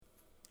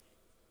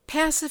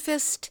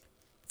Pacifist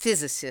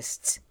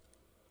physicists.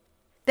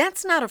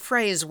 That's not a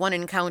phrase one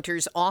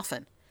encounters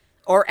often,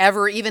 or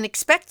ever even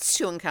expects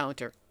to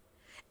encounter,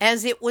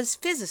 as it was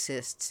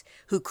physicists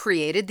who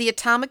created the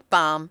atomic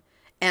bomb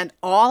and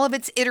all of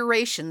its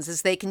iterations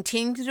as they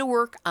continued to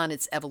work on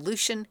its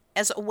evolution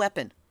as a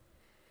weapon.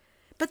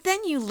 But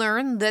then you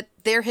learn that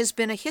there has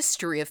been a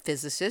history of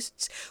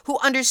physicists who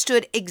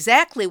understood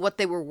exactly what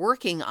they were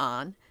working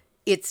on,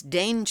 its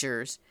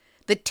dangers,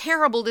 the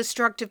terrible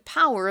destructive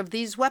power of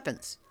these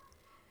weapons.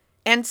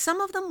 And some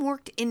of them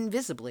worked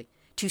invisibly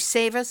to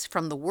save us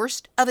from the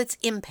worst of its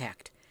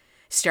impact,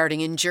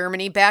 starting in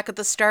Germany back at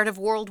the start of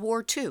World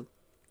War II.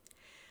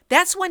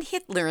 That's when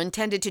Hitler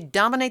intended to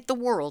dominate the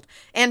world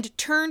and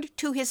turned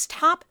to his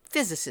top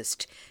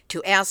physicist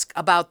to ask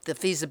about the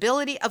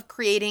feasibility of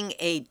creating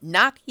a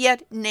not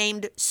yet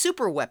named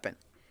superweapon.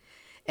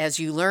 As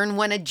you learn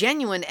when a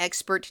genuine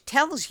expert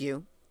tells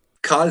you,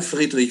 Carl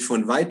Friedrich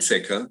von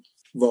Weizsäcker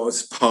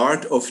was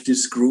part of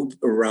this group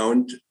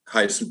around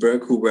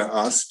Heisenberg who were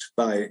asked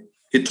by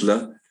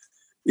Hitler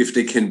if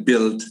they can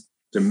build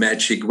the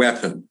magic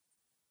weapon.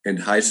 And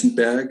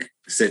Heisenberg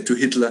said to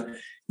Hitler,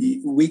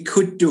 we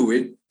could do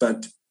it,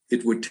 but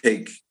it would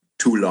take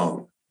too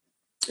long.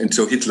 And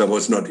so Hitler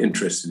was not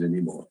interested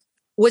anymore.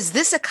 Was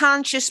this a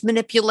conscious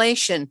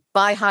manipulation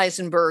by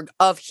Heisenberg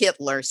of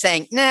Hitler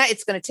saying, nah,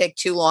 it's going to take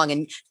too long?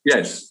 And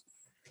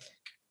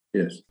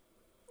Yes.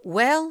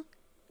 Well,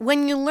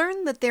 when you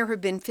learn that there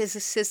have been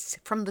physicists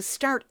from the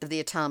start of the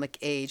atomic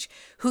age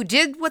who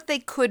did what they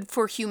could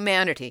for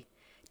humanity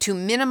to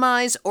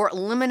minimize or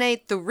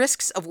eliminate the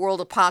risks of world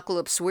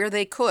apocalypse where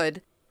they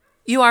could,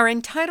 you are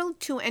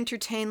entitled to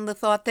entertain the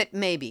thought that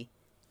maybe,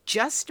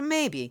 just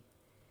maybe,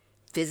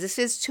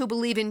 physicists who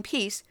believe in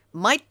peace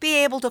might be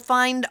able to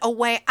find a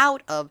way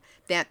out of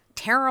that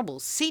terrible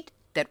seat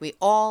that we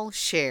all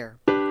share.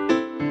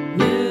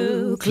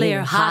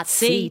 Nuclear hot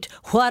seat,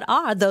 what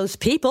are those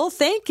people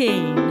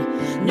thinking?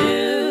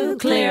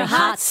 Nuclear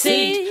hot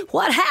seat,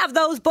 what have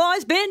those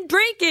boys been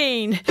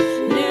drinking?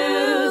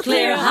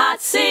 Nuclear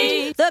hot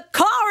seat, the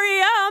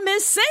corium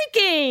is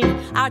sinking.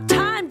 Our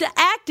time to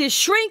act is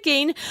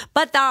shrinking,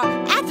 but our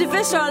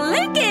activists are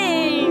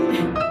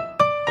linking.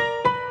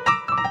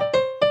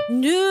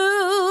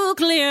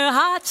 Nuclear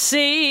hot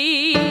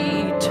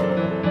seat,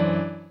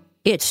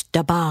 it's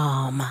the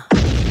bomb.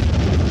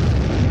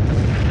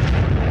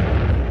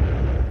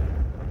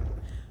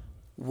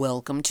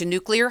 Welcome to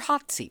Nuclear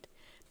Hot Seat,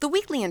 the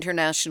weekly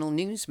international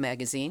news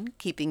magazine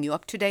keeping you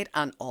up to date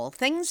on all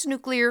things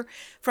nuclear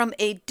from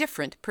a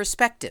different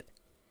perspective.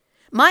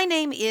 My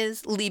name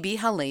is Libby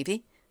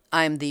Halevi.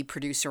 I'm the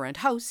producer and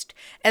host,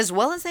 as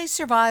well as a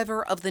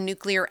survivor of the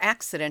nuclear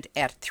accident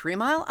at 3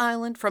 Mile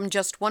Island from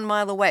just 1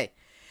 mile away.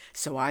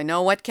 So I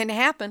know what can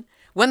happen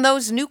when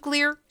those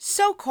nuclear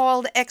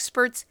so-called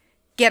experts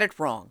get it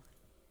wrong.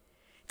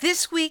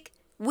 This week,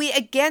 we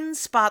again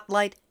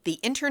spotlight the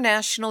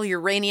International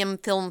Uranium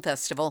Film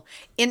Festival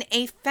in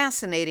a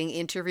fascinating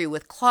interview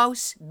with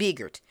Klaus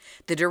Biegert,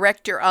 the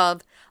director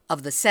of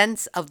The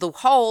Sense of the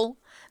Whole,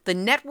 the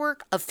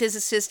network of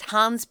physicist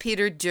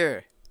Hans-Peter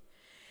Dürr.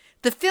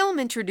 The film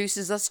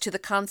introduces us to the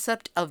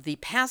concept of the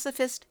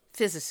pacifist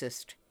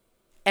physicist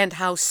and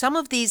how some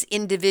of these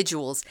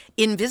individuals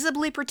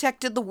invisibly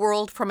protected the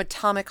world from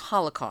atomic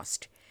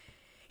holocaust.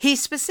 He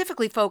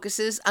specifically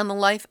focuses on the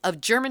life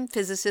of German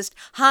physicist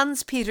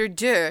Hans-Peter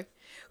Dürr,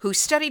 who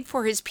studied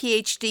for his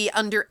PhD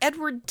under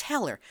Edward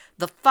Teller,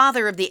 the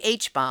father of the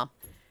H-bomb,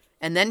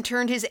 and then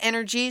turned his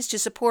energies to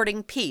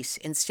supporting peace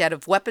instead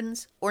of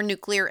weapons or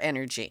nuclear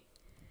energy.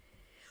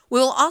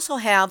 We'll also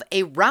have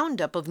a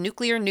roundup of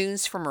nuclear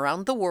news from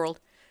around the world,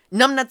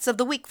 numbnuts of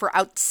the week for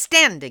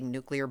outstanding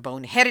nuclear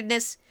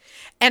boneheadedness,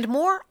 and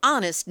more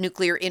honest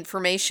nuclear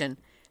information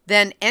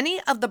than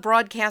any of the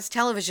broadcast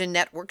television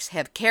networks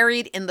have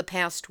carried in the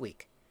past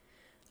week.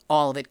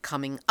 All of it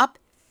coming up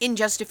in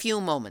just a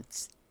few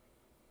moments.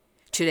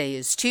 Today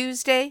is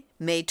Tuesday,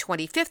 May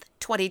 25th,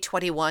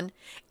 2021,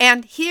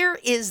 and here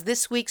is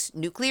this week's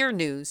nuclear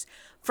news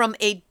from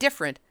a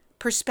different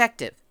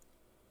perspective.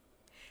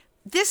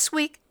 This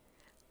week,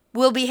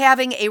 we'll be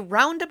having a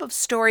roundup of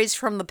stories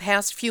from the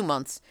past few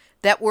months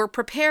that were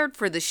prepared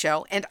for the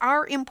show and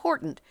are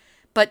important,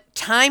 but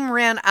time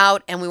ran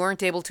out and we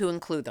weren't able to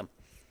include them.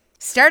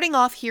 Starting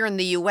out here in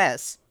the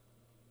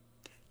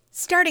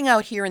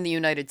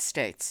United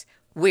States,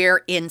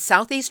 we're in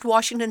southeast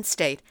Washington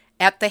state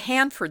at the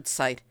Hanford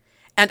site.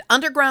 An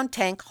underground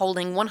tank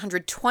holding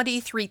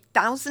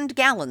 123,000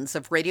 gallons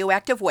of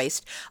radioactive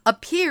waste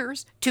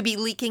appears to be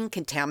leaking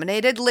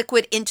contaminated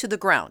liquid into the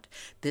ground.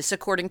 This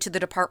according to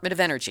the Department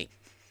of Energy.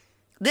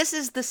 This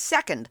is the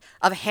second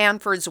of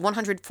Hanford's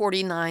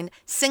 149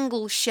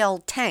 single-shell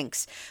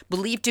tanks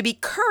believed to be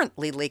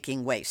currently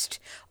leaking waste,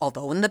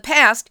 although in the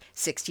past,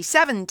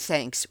 67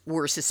 tanks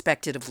were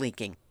suspected of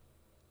leaking.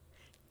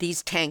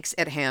 These tanks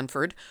at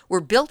Hanford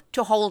were built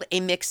to hold a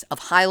mix of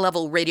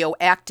high-level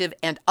radioactive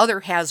and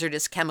other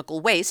hazardous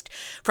chemical waste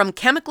from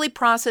chemically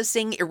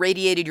processing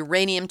irradiated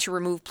uranium to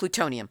remove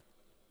plutonium.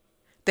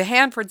 The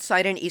Hanford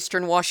site in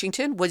eastern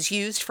Washington was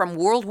used from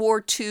World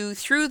War II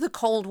through the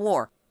Cold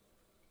War.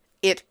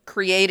 It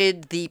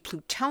created the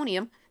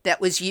plutonium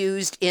that was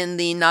used in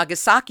the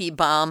Nagasaki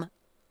bomb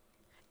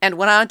and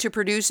went on to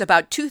produce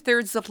about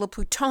 2/3 of the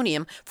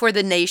plutonium for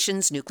the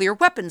nation's nuclear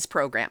weapons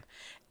program.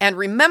 And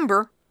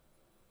remember,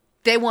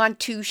 they want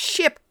to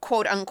ship,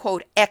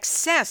 quote-unquote,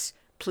 excess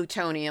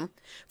plutonium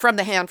from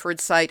the Hanford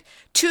site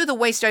to the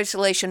waste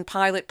isolation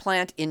pilot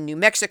plant in New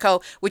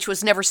Mexico, which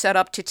was never set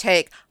up to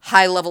take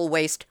high-level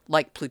waste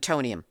like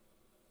plutonium.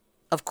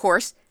 Of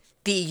course,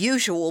 the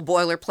usual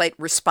boilerplate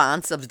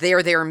response of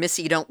there,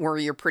 missy, don't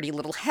worry your pretty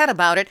little head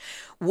about it,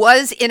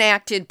 was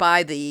enacted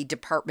by the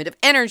Department of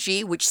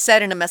Energy, which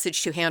said in a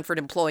message to Hanford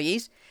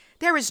employees,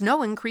 there is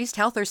no increased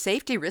health or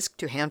safety risk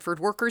to Hanford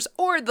workers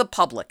or the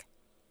public.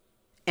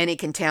 Any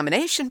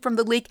contamination from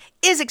the leak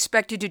is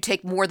expected to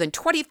take more than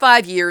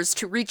 25 years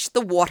to reach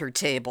the water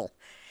table.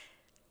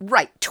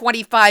 Right,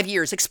 25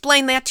 years.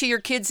 Explain that to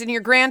your kids and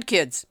your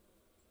grandkids.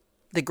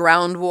 The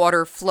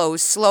groundwater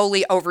flows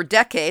slowly over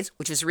decades,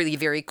 which is really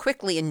very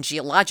quickly in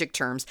geologic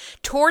terms,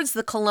 towards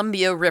the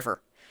Columbia River.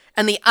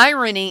 And the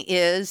irony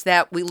is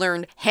that we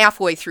learned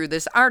halfway through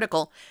this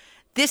article,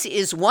 this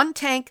is one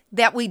tank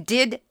that we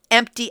did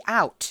empty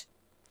out.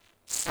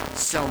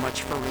 So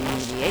much for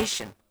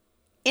remediation.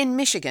 In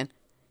Michigan,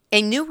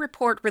 a new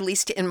report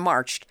released in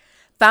March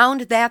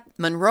found that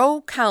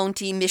Monroe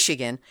County,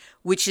 Michigan,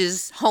 which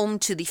is home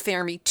to the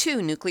Fermi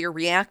 2 nuclear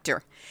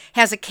reactor,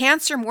 has a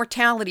cancer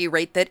mortality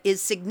rate that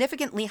is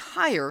significantly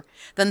higher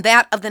than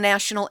that of the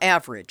national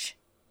average,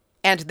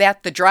 and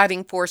that the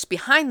driving force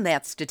behind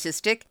that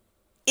statistic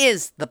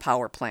is the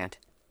power plant.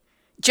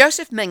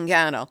 Joseph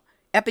Mangano,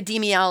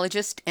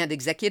 epidemiologist and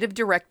executive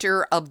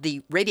director of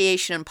the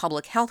Radiation and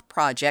Public Health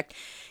Project,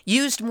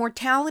 used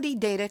mortality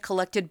data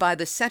collected by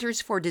the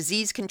Centers for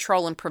Disease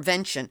Control and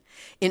Prevention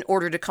in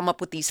order to come up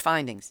with these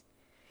findings.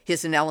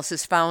 His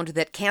analysis found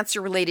that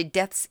cancer-related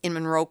deaths in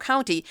Monroe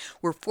County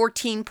were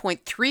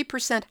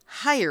 14.3%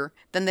 higher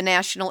than the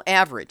national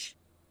average.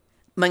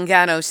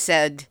 Mangano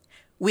said,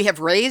 "We have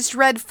raised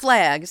red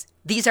flags.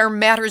 These are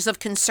matters of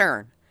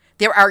concern.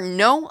 There are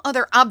no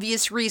other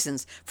obvious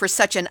reasons for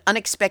such an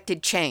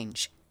unexpected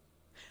change."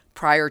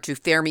 Prior to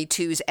Fermi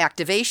 2's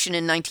activation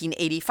in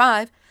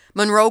 1985,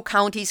 Monroe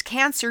County's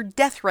cancer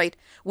death rate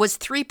was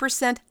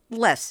 3%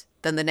 less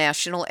than the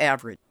national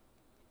average.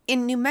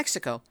 In New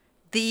Mexico,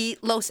 the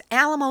Los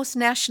Alamos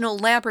National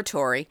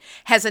Laboratory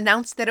has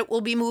announced that it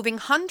will be moving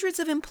hundreds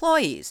of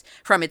employees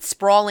from its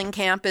sprawling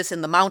campus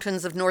in the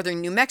mountains of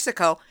northern New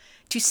Mexico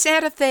to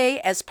Santa Fe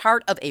as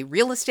part of a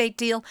real estate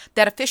deal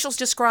that officials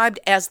described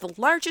as the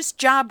largest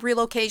job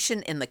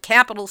relocation in the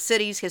capital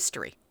city's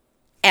history.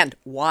 And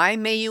why,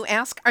 may you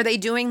ask, are they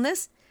doing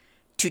this?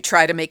 To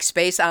try to make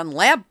space on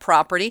lab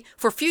property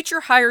for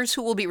future hires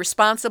who will be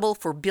responsible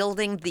for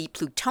building the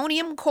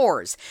plutonium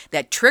cores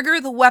that trigger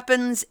the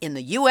weapons in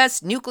the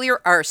U.S.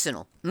 nuclear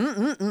arsenal.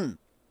 The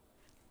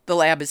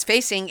lab is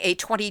facing a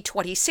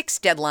 2026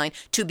 deadline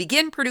to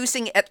begin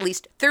producing at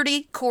least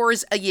 30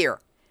 cores a year.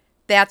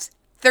 That's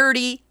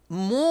 30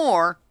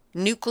 more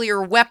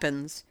nuclear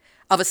weapons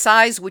of a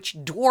size which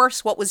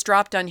dwarfs what was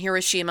dropped on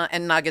Hiroshima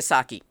and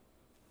Nagasaki.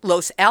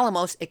 Los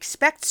Alamos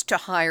expects to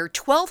hire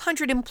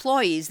 1,200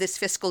 employees this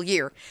fiscal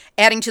year,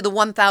 adding to the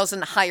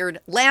 1,000 hired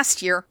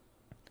last year,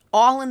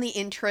 all in the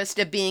interest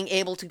of being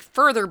able to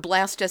further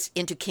blast us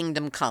into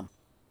Kingdom Come.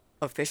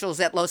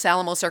 Officials at Los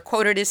Alamos are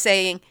quoted as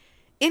saying,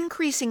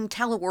 increasing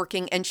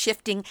teleworking and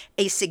shifting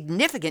a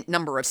significant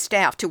number of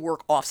staff to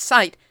work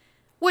off-site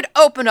would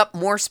open up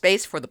more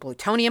space for the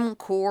plutonium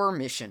core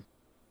mission.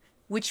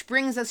 Which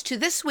brings us to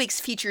this week's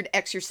featured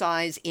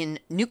exercise in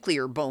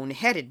nuclear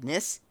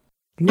boneheadedness.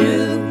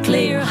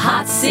 Nuclear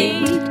hot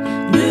seat,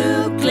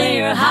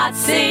 nuclear hot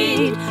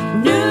seat,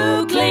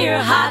 nuclear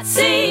hot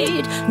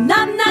seat,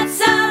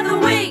 nuts of the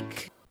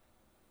week.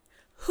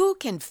 Who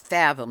can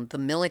fathom the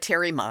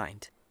military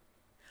mind?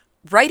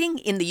 Writing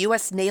in the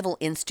U.S. Naval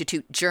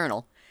Institute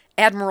Journal,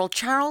 Admiral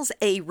Charles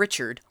A.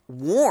 Richard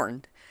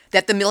warned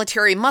that the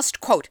military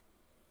must, quote,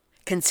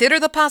 consider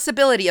the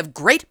possibility of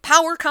great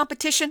power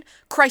competition,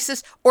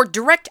 crisis, or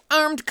direct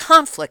armed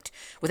conflict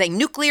with a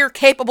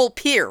nuclear-capable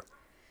peer,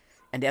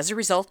 and as a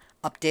result,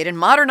 update and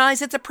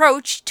modernize its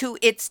approach to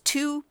its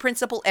two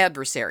principal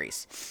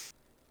adversaries.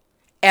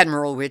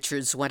 Admiral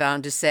Richards went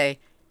on to say,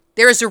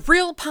 there is a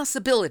real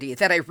possibility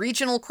that a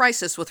regional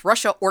crisis with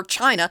Russia or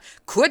China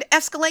could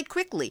escalate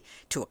quickly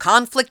to a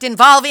conflict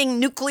involving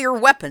nuclear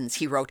weapons,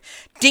 he wrote,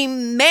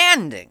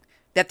 demanding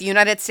that the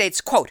United States,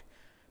 quote,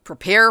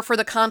 prepare for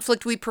the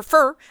conflict we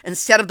prefer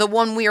instead of the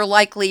one we are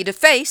likely to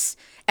face,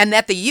 and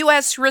that the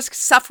U.S. risks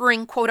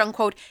suffering,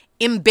 quote-unquote,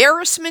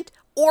 embarrassment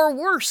or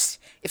worse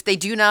if they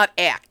do not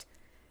act.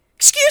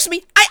 Excuse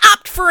me, I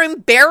opt for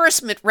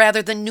embarrassment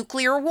rather than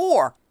nuclear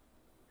war.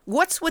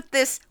 What's with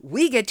this,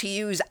 we get to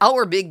use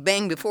our Big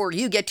Bang before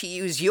you get to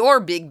use your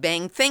Big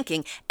Bang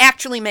thinking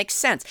actually makes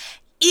sense.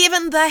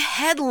 Even the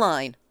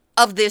headline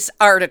of this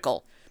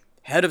article,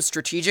 Head of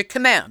Strategic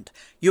Command,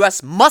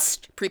 U.S.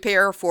 must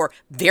prepare for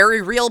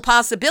very real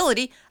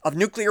possibility of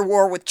nuclear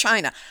war with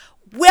China.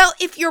 Well,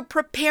 if you're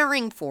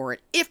preparing for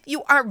it, if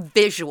you are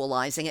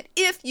visualizing it,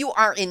 if you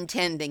are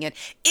intending it,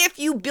 if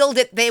you build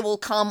it, they will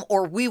come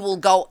or we will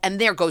go, and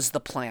there goes the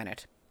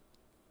planet.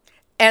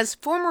 As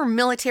former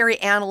military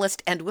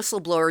analyst and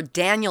whistleblower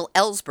Daniel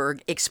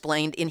Ellsberg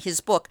explained in his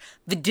book,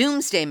 The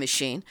Doomsday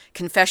Machine,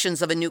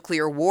 Confessions of a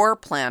Nuclear War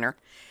Planner,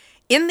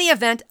 in the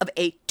event of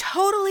a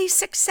totally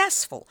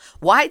successful,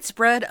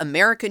 widespread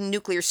American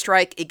nuclear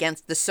strike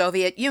against the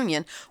Soviet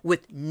Union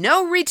with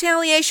no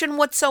retaliation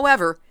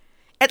whatsoever,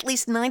 at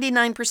least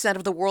 99%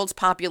 of the world's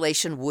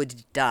population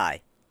would die.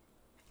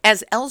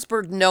 As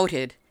Ellsberg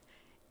noted,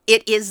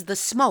 it is the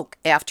smoke,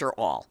 after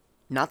all,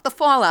 not the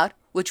fallout,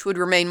 which would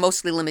remain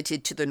mostly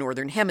limited to the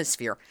Northern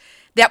Hemisphere,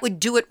 that would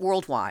do it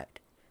worldwide.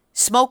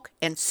 Smoke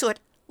and soot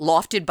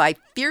lofted by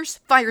fierce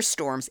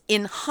firestorms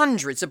in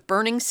hundreds of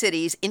burning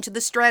cities into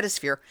the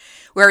stratosphere,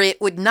 where it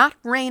would not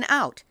rain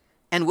out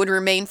and would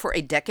remain for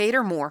a decade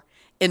or more,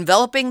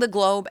 enveloping the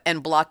globe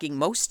and blocking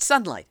most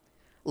sunlight,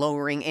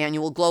 lowering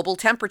annual global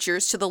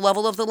temperatures to the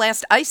level of the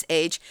last ice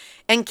age,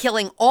 and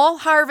killing all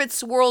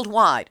harvests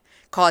worldwide,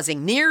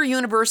 causing near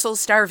universal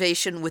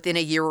starvation within a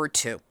year or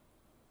two.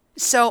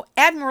 So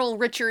Admiral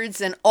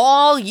Richards and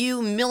all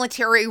you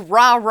military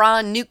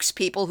rah-rah nukes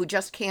people who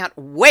just can't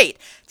wait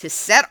to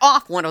set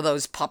off one of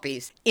those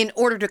puppies in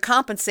order to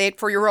compensate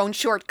for your own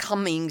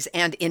shortcomings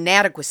and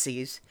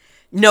inadequacies,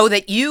 know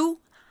that you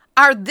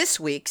are this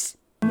week's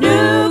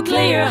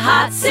Nuclear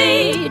Hot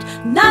Seat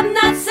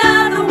Numbnuts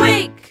of the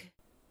Week.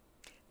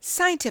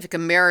 Scientific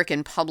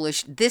American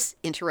published this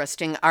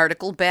interesting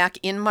article back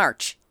in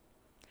March.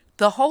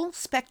 The whole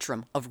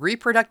spectrum of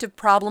reproductive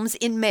problems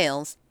in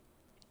males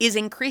is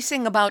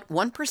increasing about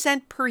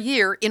 1% per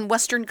year in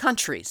Western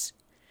countries.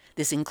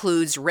 This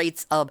includes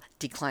rates of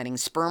declining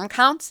sperm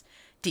counts,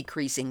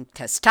 decreasing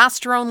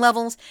testosterone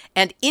levels,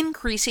 and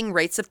increasing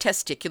rates of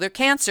testicular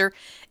cancer,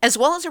 as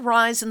well as a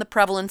rise in the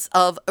prevalence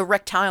of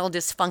erectile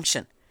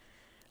dysfunction.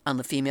 On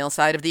the female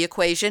side of the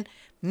equation,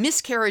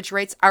 miscarriage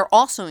rates are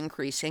also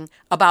increasing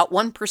about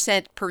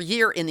 1% per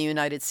year in the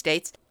United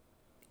States,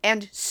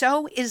 and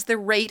so is the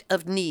rate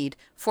of need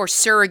for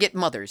surrogate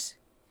mothers.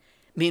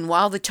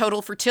 Meanwhile, the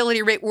total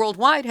fertility rate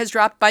worldwide has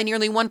dropped by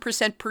nearly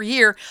 1% per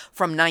year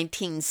from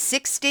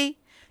 1960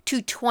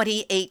 to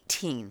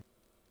 2018.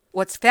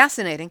 What's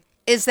fascinating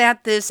is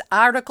that this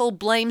article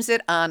blames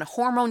it on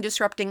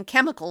hormone-disrupting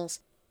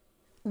chemicals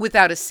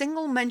without a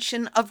single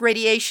mention of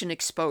radiation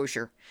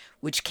exposure,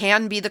 which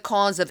can be the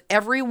cause of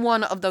every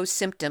one of those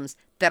symptoms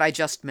that I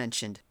just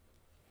mentioned.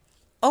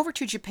 Over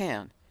to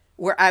Japan,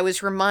 where I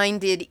was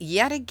reminded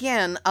yet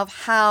again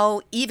of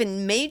how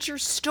even major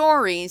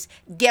stories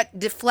get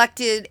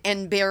deflected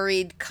and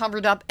buried,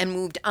 covered up, and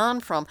moved on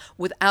from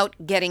without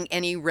getting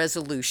any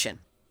resolution.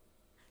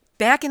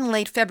 Back in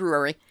late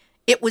February,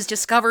 it was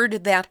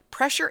discovered that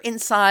pressure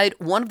inside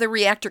one of the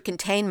reactor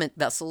containment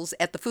vessels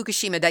at the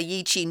Fukushima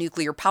Daiichi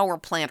nuclear power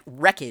plant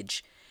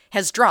wreckage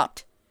has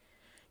dropped.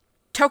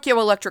 Tokyo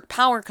Electric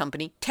Power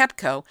Company,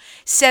 TEPCO,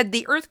 said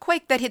the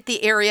earthquake that hit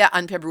the area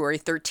on February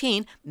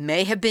 13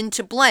 may have been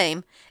to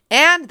blame,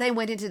 and they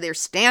went into their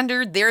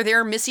standard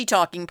Missy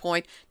talking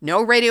point,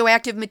 no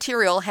radioactive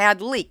material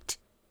had leaked.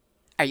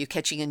 Are you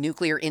catching a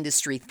nuclear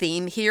industry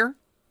theme here?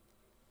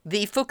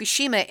 The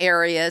Fukushima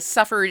area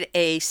suffered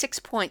a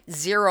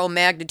 6.0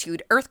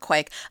 magnitude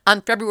earthquake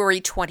on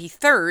February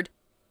 23rd,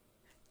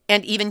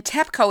 and even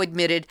TEPCO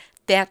admitted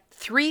that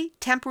 3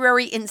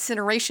 temporary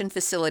incineration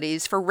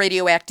facilities for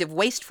radioactive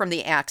waste from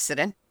the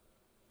accident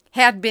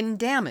had been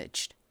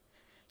damaged.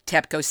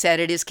 TEPCO said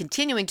it is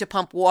continuing to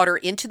pump water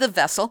into the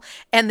vessel,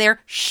 and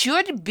there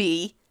should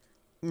be,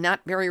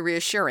 not very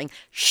reassuring,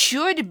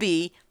 should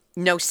be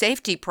no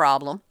safety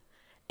problem,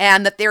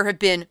 and that there have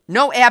been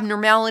no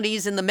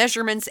abnormalities in the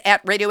measurements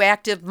at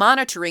radioactive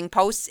monitoring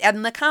posts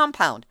in the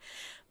compound.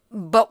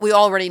 But we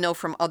already know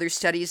from other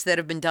studies that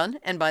have been done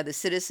and by the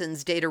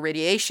Citizens Data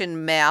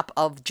Radiation Map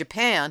of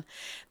Japan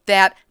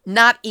that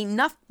not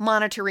enough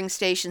monitoring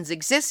stations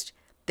exist.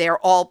 They're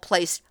all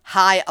placed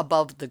high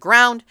above the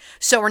ground,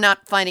 so we're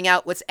not finding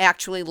out what's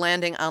actually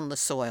landing on the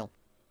soil.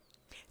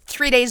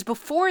 3 days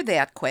before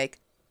that quake,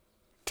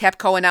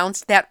 TEPCO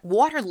announced that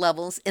water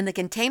levels in the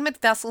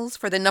containment vessels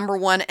for the number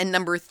 1 and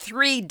number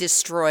 3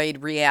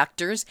 destroyed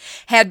reactors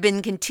had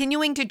been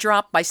continuing to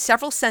drop by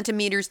several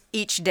centimeters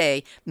each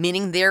day,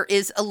 meaning there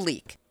is a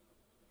leak.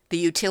 The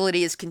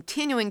utility is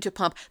continuing to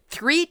pump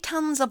 3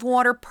 tons of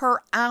water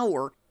per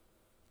hour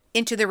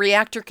into the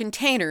reactor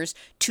containers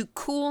to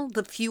cool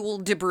the fuel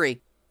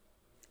debris.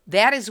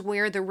 That is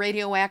where the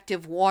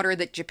radioactive water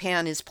that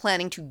Japan is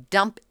planning to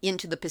dump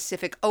into the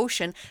Pacific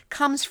Ocean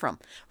comes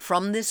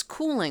from this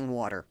cooling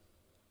water.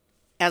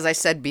 As I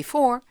said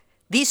before,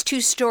 these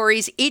 2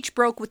 stories each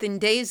broke within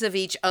days of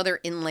each other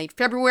in late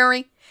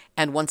February,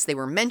 and once they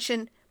were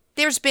mentioned,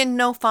 there's been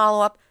no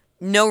follow-up,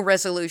 no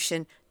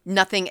resolution,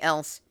 nothing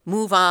else.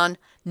 Move on,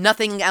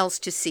 nothing else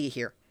to see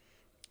here.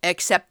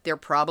 Except there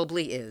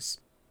probably is.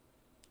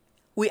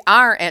 We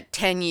are at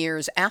 10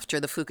 years after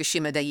the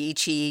Fukushima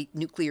Daiichi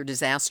nuclear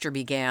disaster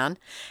began,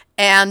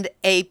 and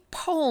a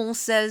poll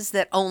says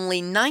that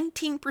only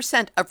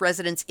 19% of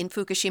residents in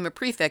Fukushima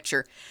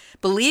Prefecture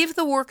believe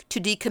the work to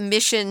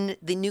decommission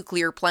the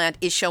nuclear plant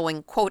is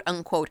showing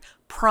quote-unquote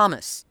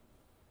promise.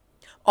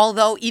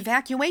 Although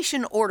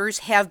evacuation orders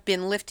have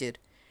been lifted,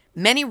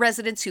 many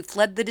residents who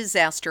fled the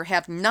disaster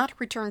have not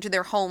returned to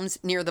their homes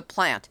near the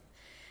plant.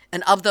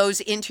 And of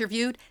those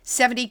interviewed,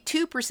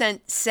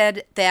 72%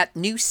 said that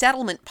new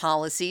settlement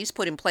policies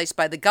put in place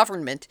by the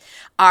government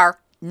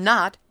are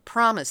not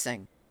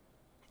promising.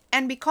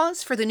 And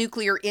because for the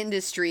nuclear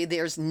industry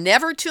there's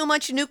never too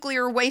much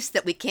nuclear waste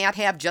that we can't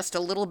have just a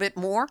little bit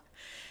more,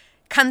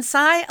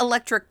 Kansai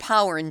Electric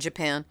Power in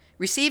Japan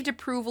received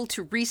approval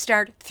to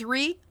restart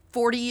 3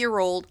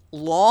 40-year-old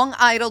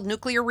long-idled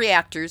nuclear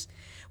reactors,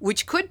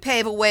 which could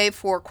pave a way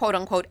for,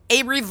 quote-unquote,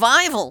 a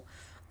revival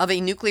of a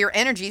nuclear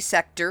energy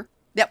sector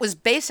that was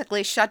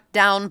basically shut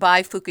down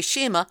by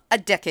Fukushima a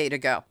decade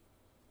ago.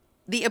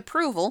 The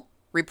approval,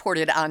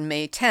 reported on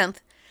May 10th,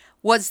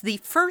 was the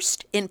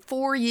first in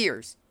 4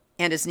 years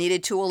and is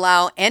needed to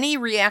allow any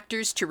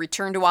reactors to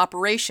return to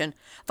operation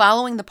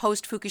following the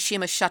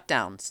post-Fukushima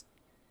shutdowns.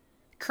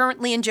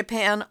 Currently in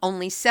Japan,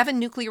 only 7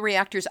 nuclear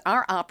reactors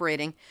are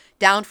operating,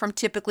 down from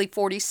typically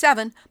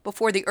 47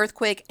 before the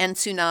earthquake and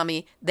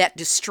tsunami that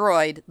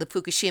destroyed the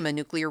Fukushima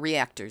nuclear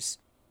reactors.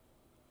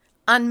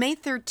 On May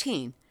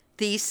 13,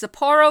 the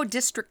Sapporo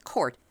District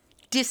Court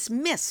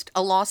dismissed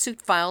a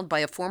lawsuit filed by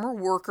a former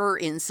worker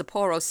in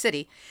Sapporo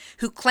City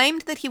who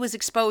claimed that he was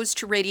exposed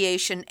to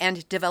radiation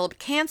and developed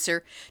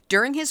cancer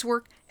during his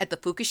work at the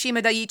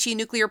Fukushima Daiichi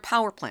nuclear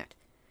power plant.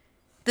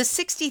 The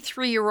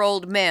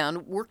 63-year-old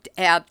man worked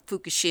at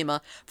Fukushima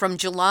from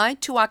July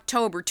to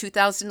October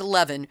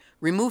 2011,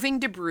 removing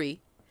debris,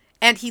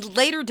 and he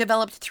later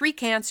developed 3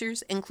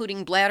 cancers,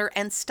 including bladder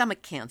and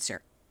stomach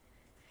cancer.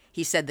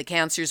 He said the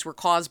cancers were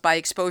caused by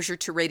exposure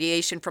to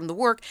radiation from the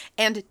work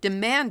and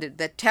demanded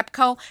that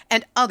TEPCO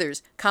and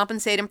others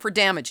compensate him for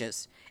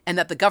damages, and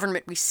that the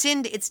government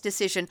rescind its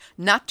decision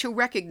not to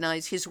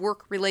recognize his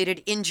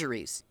work-related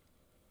injuries.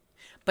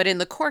 But in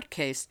the court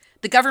case,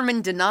 the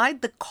government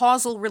denied the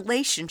causal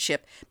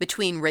relationship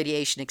between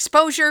radiation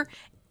exposure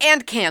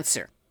and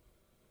cancer,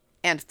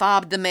 and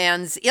fobbed the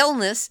man's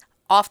illness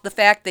off the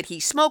fact that he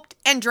smoked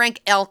and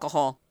drank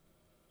alcohol.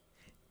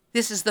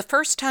 This is the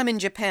first time in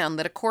Japan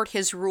that a court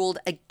has ruled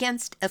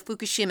against a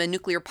Fukushima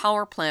nuclear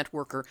power plant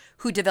worker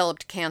who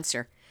developed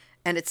cancer,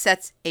 and it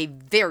sets a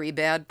very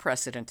bad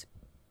precedent.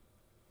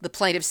 The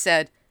plaintiff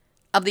said,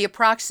 of the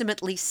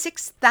approximately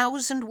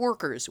 6,000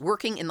 workers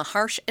working in the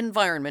harsh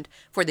environment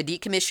for the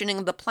decommissioning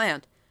of the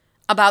plant,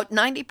 about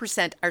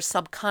 90% are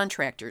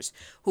subcontractors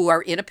who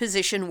are in a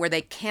position where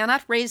they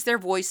cannot raise their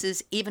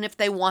voices even if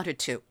they wanted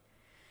to.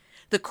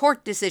 The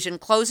court decision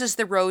closes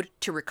the road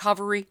to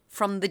recovery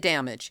from the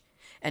damage,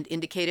 and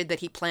indicated that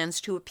he plans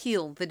to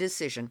appeal the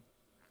decision.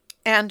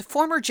 And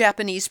former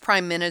Japanese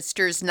Prime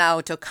Ministers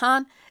Naoto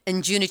Kan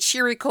and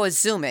Junichiro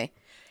Koizumi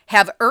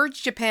have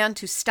urged Japan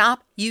to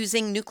stop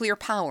using nuclear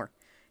power,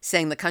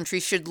 saying the country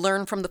should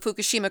learn from the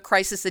Fukushima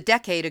crisis a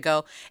decade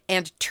ago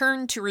and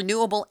turn to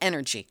renewable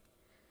energy.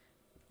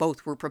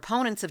 Both were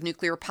proponents of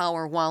nuclear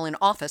power while in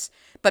office,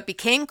 but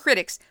became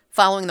critics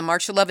following the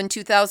March 11,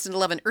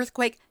 2011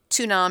 earthquake,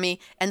 tsunami,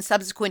 and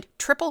subsequent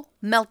triple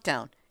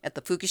meltdown at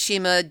the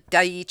Fukushima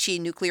Daiichi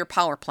nuclear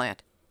power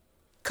plant.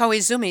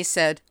 Koizumi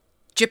said,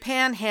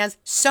 Japan has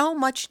so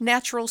much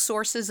natural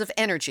sources of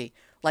energy,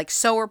 like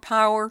solar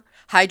power,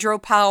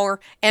 hydropower,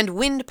 and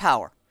wind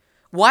power.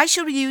 Why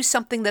should we use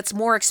something that's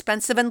more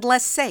expensive and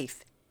less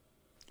safe?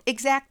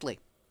 Exactly.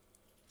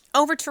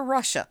 Over to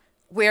Russia,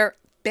 where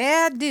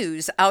bad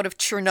news out of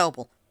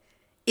Chernobyl.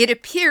 It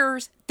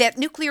appears that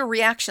nuclear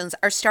reactions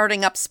are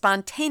starting up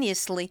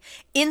spontaneously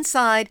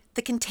inside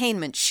the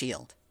containment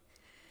shield.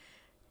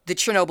 The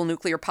Chernobyl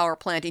nuclear power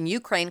plant in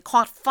Ukraine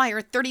caught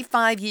fire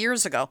 35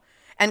 years ago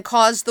and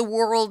caused the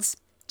world's,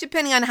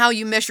 depending on how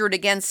you measure it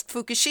against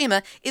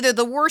Fukushima, either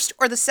the worst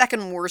or the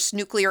second worst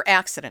nuclear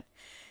accident,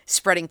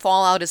 spreading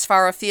fallout as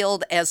far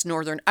afield as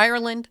Northern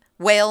Ireland,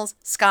 Wales,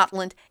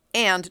 Scotland,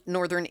 and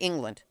Northern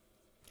England.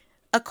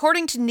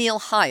 According to Neil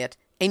Hyatt,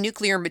 a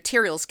nuclear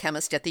materials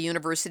chemist at the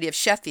University of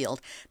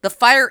Sheffield, the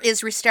fire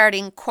is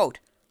restarting, quote,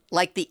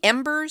 like the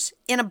embers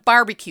in a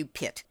barbecue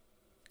pit.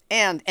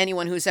 And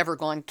anyone who's ever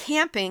gone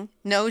camping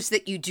knows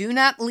that you do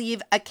not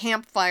leave a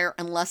campfire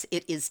unless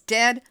it is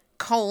dead,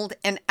 cold,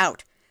 and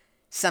out,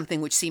 something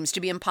which seems to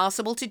be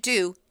impossible to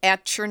do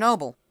at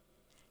Chernobyl.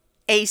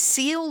 A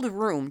sealed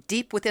room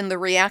deep within the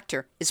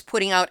reactor is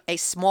putting out a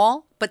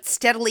small but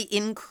steadily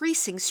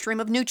increasing stream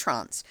of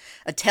neutrons,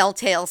 a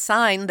telltale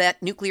sign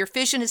that nuclear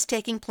fission is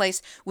taking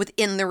place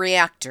within the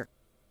reactor.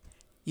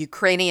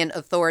 Ukrainian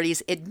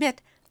authorities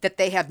admit that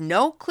they have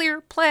no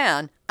clear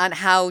plan on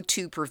how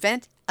to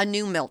prevent a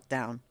new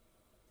meltdown.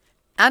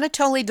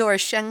 Anatoly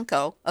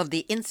Doroshenko of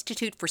the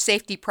Institute for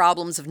Safety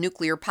Problems of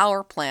Nuclear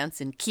Power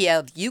Plants in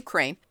Kiev,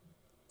 Ukraine,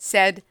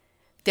 said,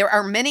 there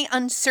are many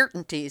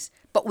uncertainties,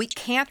 but we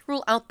can't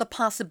rule out the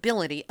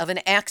possibility of an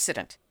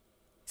accident.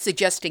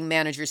 suggesting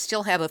managers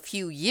still have a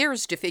few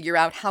years to figure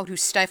out how to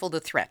stifle the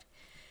threat.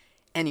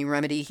 Any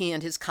remedy he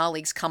and his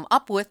colleagues come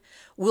up with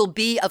will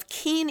be of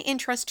keen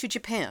interest to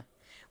Japan,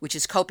 which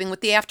is coping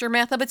with the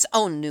aftermath of its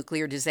own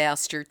nuclear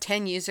disaster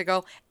 10 years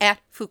ago at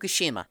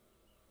Fukushima.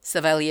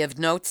 Savelyev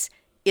notes,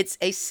 it's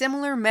a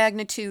similar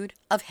magnitude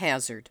of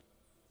hazard.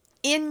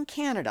 In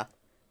Canada,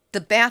 the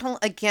battle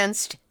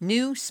against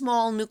new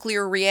small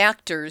nuclear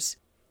reactors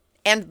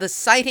and the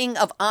siting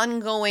of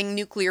ongoing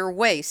nuclear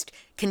waste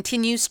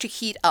continues to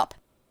heat up.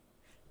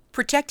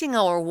 Protecting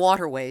Our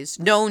Waterways,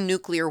 No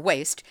Nuclear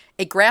Waste,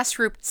 a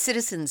grassroots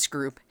citizens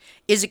group,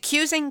 is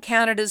accusing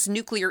Canada's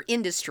nuclear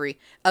industry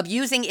of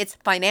using its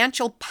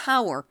financial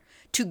power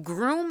to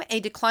groom a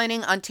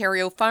declining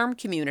Ontario farm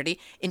community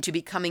into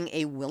becoming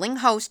a willing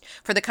host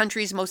for the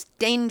country's most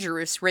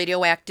dangerous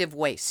radioactive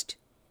waste.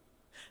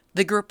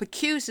 The group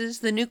accuses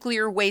the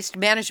Nuclear Waste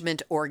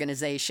Management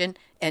Organization,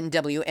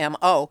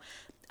 NWMO,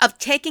 of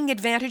taking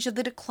advantage of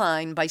the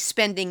decline by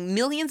spending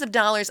millions of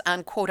dollars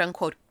on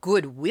quote-unquote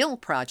goodwill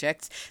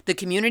projects the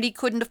community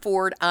couldn't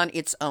afford on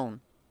its own.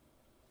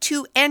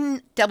 To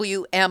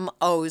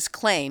NWMO's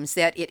claims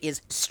that it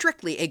is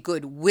strictly a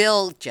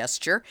goodwill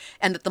gesture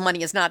and that the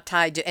money is not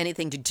tied to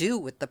anything to do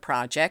with the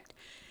project,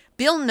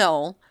 Bill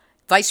Knoll,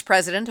 Vice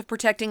President of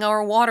Protecting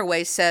Our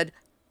Waterways, said,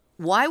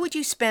 "Why would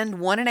you spend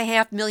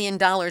 $1.5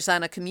 million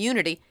on a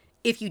community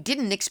if you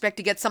didn't expect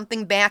to get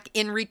something back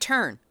in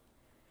return?"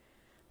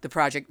 The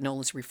project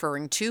Knoll is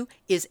referring to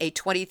is a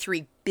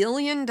 $23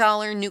 billion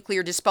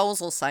nuclear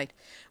disposal site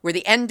where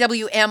the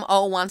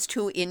NWMO wants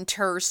to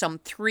inter some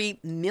 3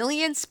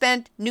 million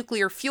spent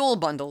nuclear fuel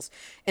bundles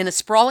in a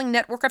sprawling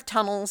network of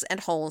tunnels and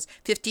holes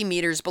 50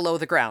 meters below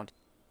the ground.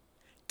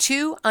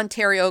 2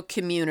 Ontario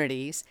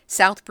communities,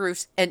 South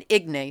Bruce and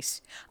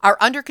Ignace, are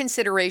under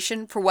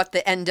consideration for what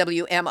the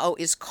NWMO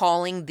is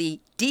calling the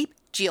Deep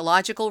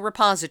Geological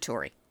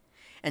Repository,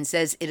 and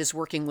says it is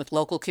working with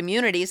local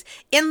communities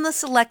in the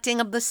selecting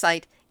of the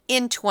site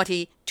in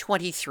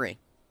 2023.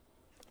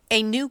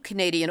 A new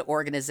Canadian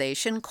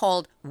organization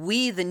called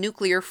We the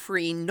Nuclear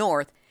Free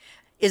North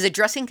is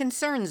addressing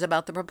concerns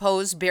about the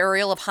proposed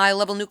burial of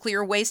high-level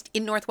nuclear waste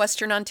in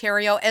northwestern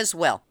Ontario as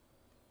well.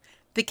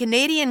 The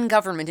Canadian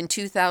government in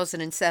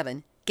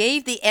 2007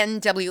 gave the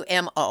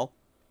NWMO,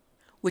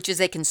 which is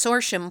a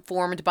consortium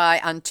formed by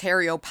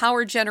Ontario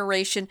Power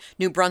Generation,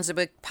 New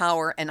Brunswick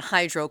Power, and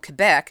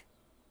Hydro-Quebec,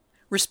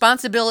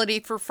 responsibility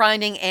for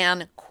finding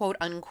an,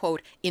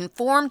 quote-unquote,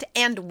 informed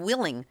and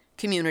willing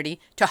community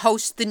to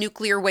host the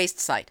nuclear waste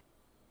site.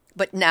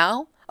 But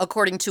now,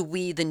 according to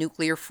We the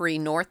Nuclear Free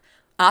North,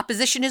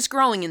 opposition is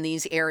growing in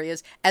these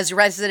areas as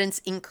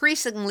residents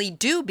increasingly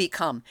do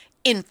become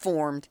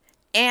informed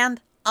and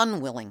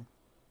unwilling.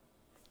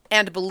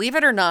 And believe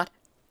it or not,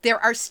 there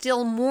are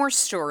still more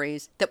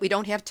stories that we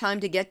don't have time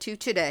to get to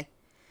today,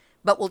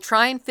 but we'll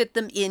try and fit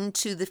them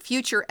into the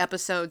future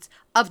episodes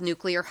of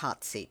Nuclear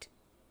Hot Seat.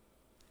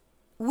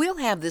 We'll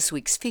have this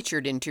week's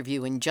featured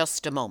interview in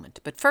just a moment,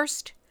 but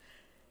first,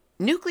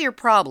 nuclear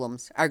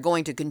problems are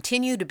going to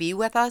continue to be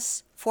with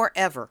us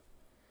forever.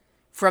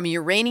 From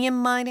uranium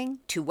mining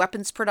to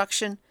weapons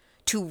production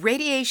to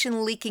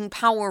radiation-leaking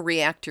power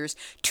reactors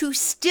to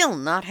still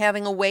not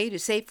having a way to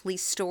safely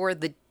store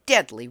the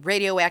deadly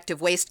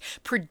radioactive waste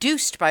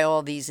produced by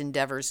all these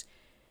endeavors,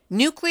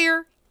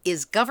 nuclear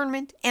is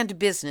government and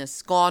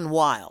business gone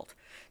wild,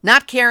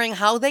 not caring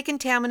how they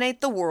contaminate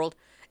the world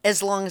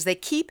as long as they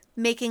keep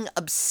making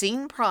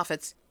obscene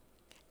profits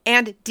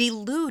and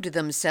delude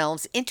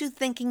themselves into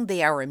thinking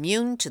they are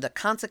immune to the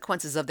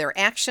consequences of their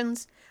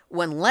actions,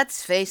 when,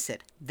 let's face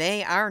it,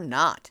 they are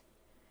not.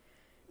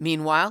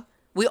 Meanwhile,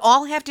 we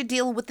all have to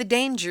deal with the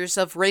dangers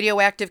of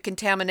radioactive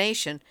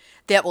contamination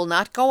that will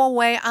not go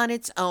away on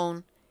its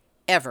own,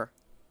 ever.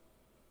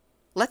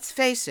 Let's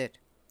face it,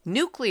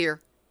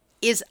 nuclear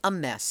is a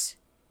mess.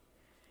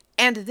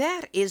 And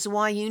that is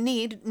why you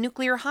need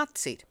Nuclear Hot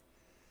Seat.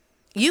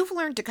 You've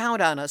learned to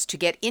count on us to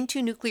get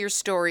into nuclear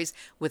stories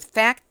with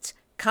facts,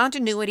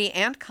 continuity,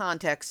 and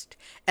context,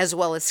 as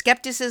well as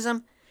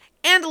skepticism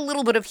and a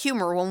little bit of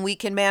humor when we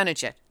can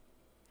manage it.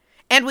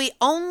 And we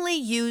only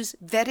use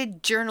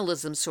vetted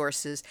journalism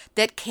sources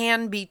that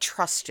can be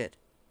trusted.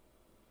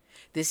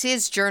 This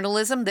is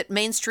journalism that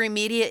mainstream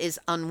media is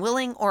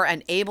unwilling or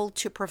unable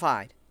to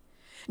provide.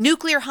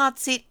 Nuclear Hot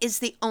Seat is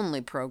the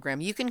only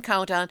program you can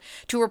count on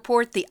to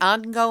report the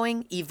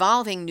ongoing,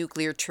 evolving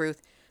nuclear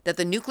truth that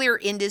the nuclear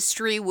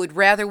industry would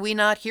rather we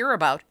not hear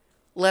about,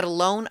 let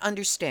alone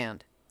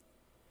understand.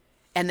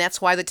 And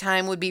that's why the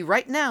time would be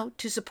right now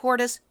to support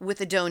us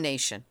with a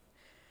donation.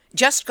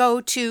 Just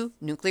go to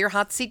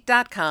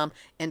nuclearhotseat.com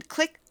and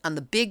click on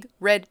the big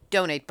red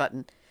donate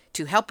button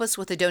to help us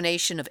with a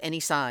donation of any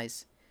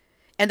size.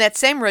 And that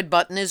same red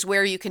button is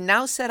where you can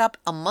now set up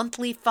a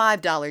monthly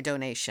 $5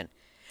 donation.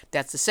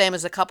 That's the same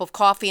as a cup of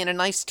coffee and a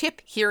nice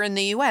tip here in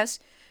the U.S.,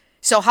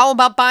 so how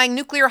about buying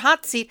Nuclear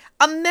Hot Seat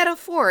a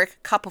metaphoric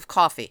cup of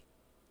coffee?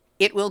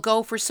 It will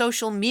go for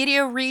social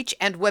media reach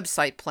and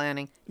website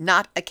planning,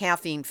 not a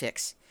caffeine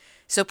fix.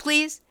 So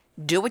please,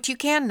 do what you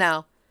can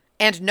now,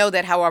 and know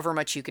that however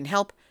much you can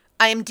help,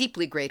 I am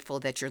deeply grateful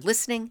that you're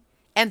listening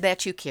and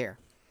that you care.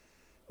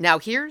 Now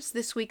here's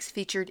this week's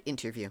featured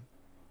interview.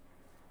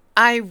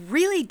 I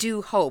really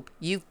do hope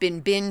you've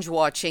been binge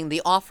watching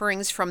the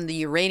offerings from the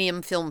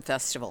Uranium Film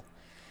Festival.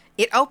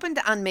 It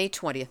opened on May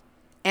 20th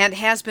and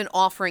has been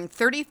offering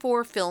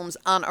 34 films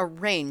on a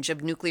range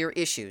of nuclear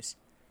issues.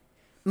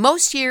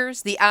 Most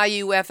years, the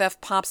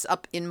IUFF pops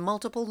up in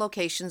multiple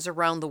locations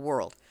around the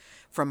world,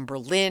 from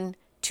Berlin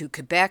to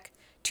Quebec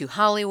to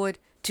Hollywood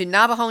to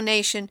Navajo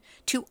Nation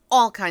to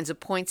all kinds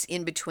of points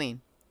in between.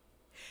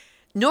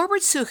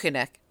 Norbert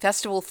Suchanek,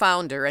 festival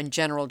founder and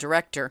general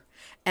director,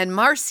 and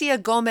Marcia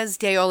Gomez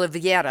de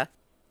Oliveira,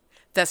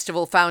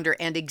 festival founder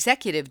and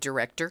executive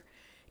director,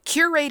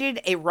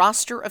 curated a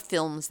roster of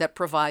films that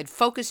provide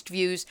focused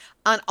views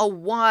on a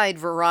wide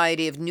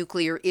variety of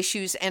nuclear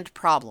issues and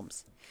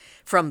problems.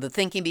 From the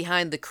thinking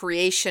behind the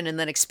creation and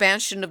then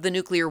expansion of the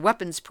nuclear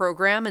weapons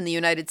program in the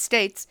United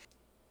States,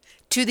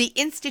 to the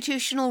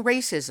institutional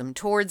racism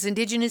towards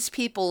indigenous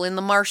people in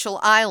the Marshall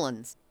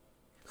Islands,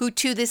 who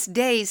to this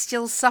day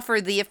still suffer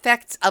the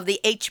effects of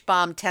the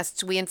H-bomb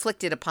tests we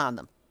inflicted upon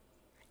them,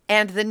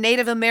 and the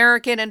Native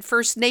American and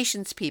First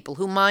Nations people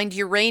who mined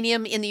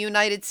uranium in the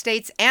United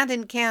States and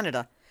in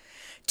Canada,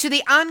 to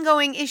the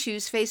ongoing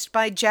issues faced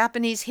by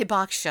Japanese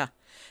hibakusha,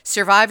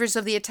 survivors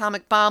of the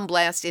atomic bomb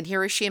blast in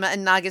Hiroshima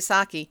and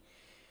Nagasaki,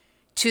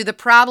 to the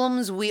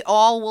problems we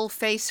all will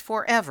face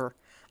forever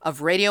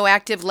of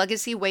radioactive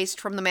legacy waste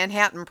from the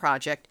Manhattan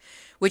Project,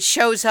 which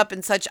shows up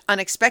in such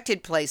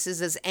unexpected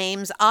places as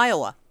Ames,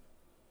 Iowa.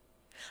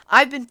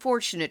 I've been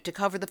fortunate to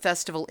cover the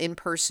festival in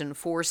person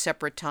 4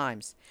 separate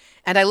times,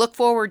 and I look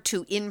forward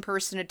to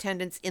in-person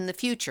attendance in the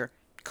future,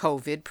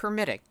 COVID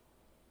permitting.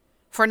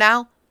 For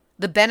now,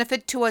 the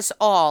benefit to us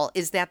all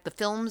is that the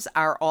films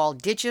are all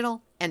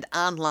digital and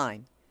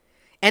online.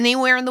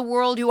 Anywhere in the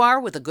world you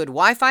are with a good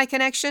Wi-Fi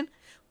connection,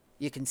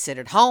 you can sit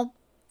at home,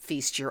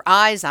 feast your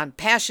eyes on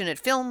passionate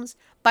films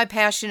by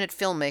passionate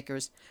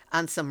filmmakers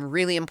on some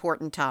really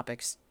important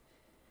topics.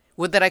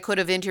 Would that I could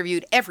have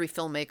interviewed every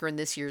filmmaker in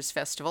this year's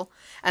festival,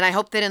 and I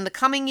hope that in the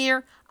coming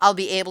year I'll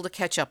be able to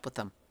catch up with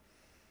them.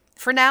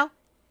 For now,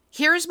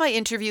 here's my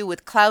interview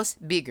with Klaus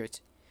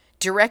Biegert,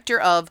 director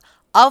of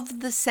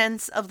the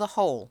Sense of the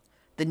Whole,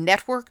 the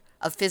network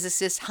of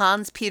physicist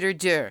Hans-Peter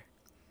Dürr.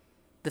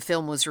 The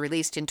film was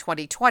released in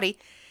 2020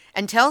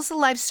 and tells the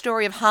life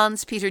story of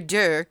Hans-Peter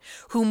Dürr,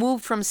 who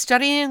moved from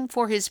studying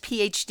for his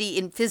PhD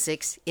in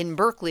physics in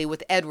Berkeley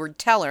with Edward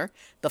Teller,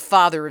 the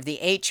father of the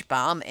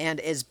H-bomb and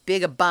as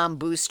big a bomb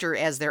booster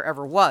as there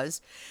ever was,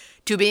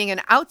 to being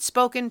an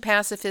outspoken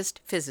pacifist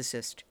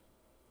physicist.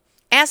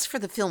 As for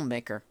the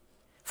filmmaker,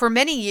 for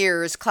many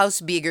years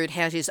Klaus Biegert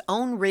had his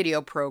own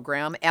radio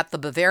program at the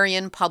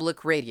Bavarian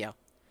Public Radio.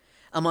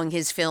 Among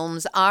his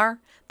films are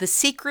The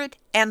Secret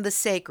and the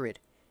Sacred,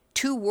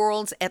 2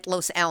 Worlds at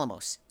Los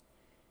Alamos,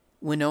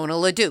 Winona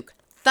LaDuke,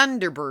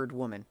 Thunderbird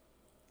Woman,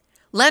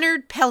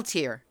 Leonard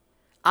Peltier,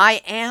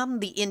 I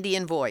Am the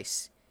Indian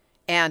Voice,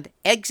 and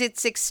Exit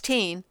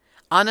 16,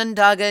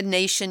 Onondaga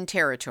Nation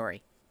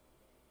Territory.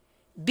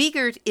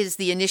 Biegert is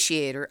the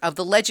initiator of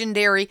the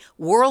legendary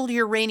World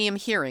Uranium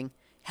Hearing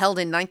held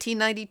in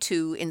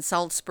 1992 in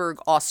Salzburg,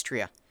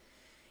 Austria.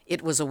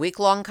 It was a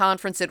week-long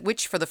conference at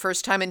which, for the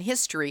first time in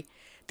history,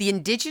 the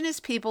indigenous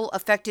people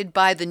affected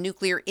by the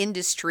nuclear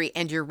industry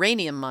and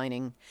uranium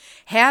mining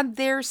had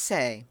their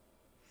say.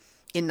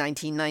 In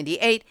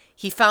 1998,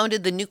 he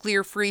founded the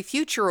Nuclear Free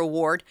Future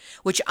Award,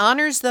 which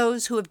honors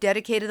those who have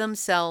dedicated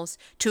themselves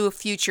to a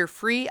future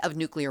free of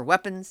nuclear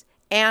weapons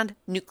and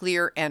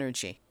nuclear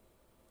energy.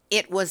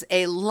 It was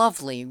a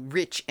lovely,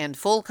 rich, and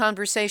full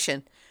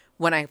conversation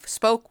when I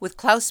spoke with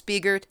Klaus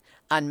Biegert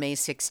on May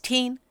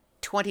 16,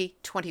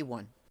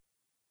 2021.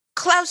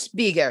 Klaus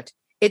Biegert,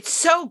 it's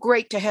so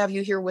great to have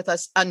you here with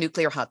us on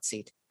Nuclear Hot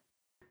Seat.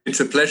 It's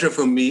a pleasure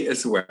for me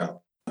as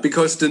well,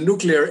 because the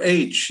nuclear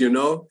age,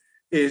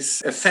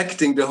 is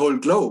affecting the whole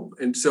globe.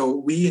 And so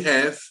we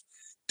have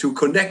to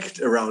connect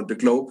around the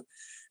globe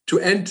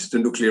to end the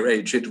nuclear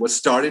age. It was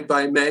started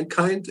by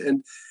mankind,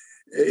 and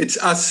it's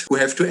us who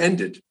have to end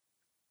it.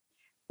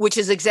 Which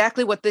is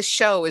exactly what this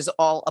show is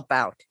all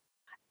about.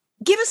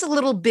 Give us a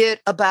little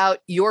bit about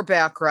your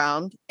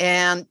background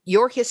and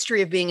your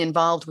history of being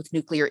involved with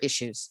nuclear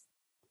issues.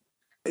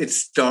 It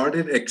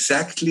started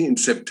exactly in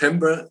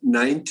September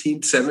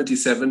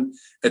 1977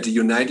 at the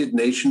United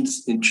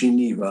Nations in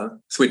Geneva,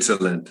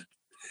 Switzerland.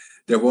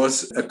 There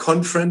was a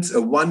conference,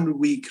 a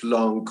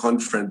 1-week-long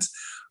conference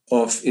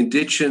of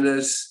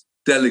indigenous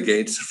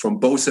delegates from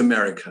both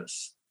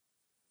Americas.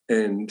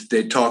 And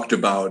they talked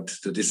about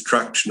the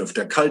destruction of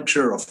their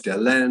culture, of their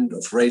land,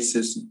 of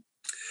racism.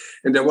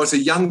 And there was a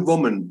young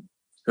woman,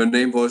 her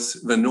name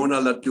was Winona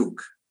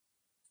LaDuke,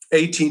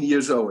 18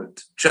 years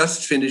old,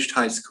 just finished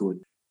high school.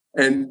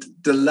 And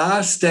the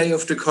last day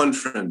of the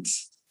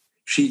conference,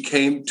 she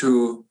came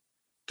to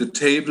the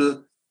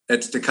table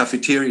at the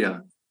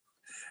cafeteria.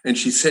 And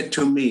she said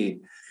to me,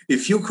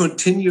 if you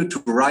continue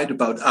to write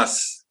about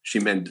us, she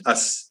meant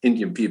us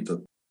Indian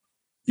people,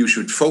 you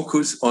should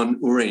focus on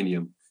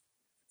uranium.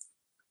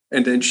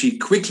 And then she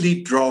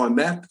quickly drew a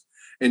map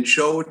and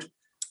showed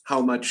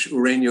how much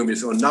uranium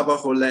is on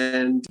Navajo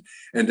land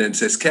and then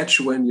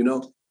Saskatchewan,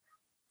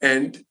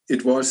 And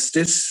it was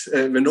this,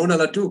 Winona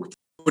LaDuke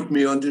put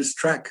me on this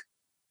track.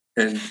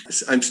 And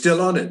I'm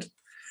still on it.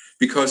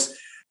 Because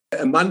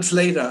a month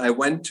later, I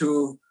went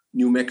to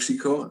New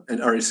Mexico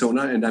and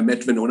Arizona, and I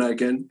met Winona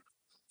again.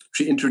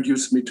 She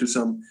introduced me to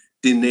some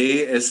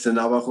Diné, as the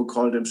Navajo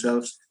call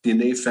themselves,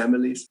 Diné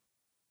families.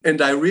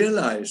 And I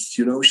realized,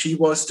 she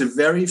was the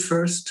very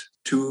first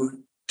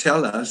to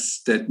tell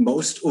us that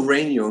most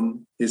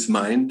uranium is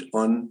mined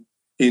on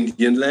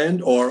Indian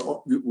land,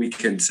 or we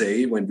can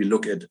say, when we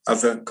look at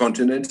other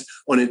continents,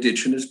 on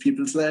indigenous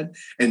people's land,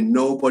 and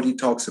nobody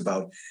talks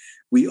about.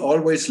 We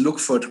always look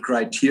for the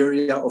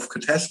criteria of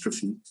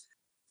catastrophe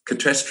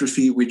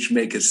which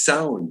make a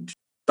sound,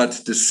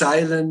 but the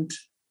silent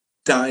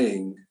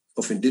dying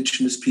of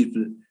indigenous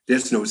people,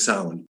 there's no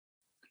sound.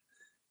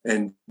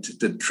 And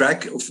the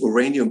track of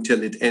uranium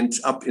till it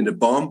ends up in a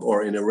bomb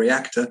or in a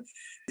reactor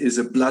is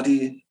a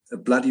bloody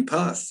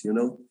path,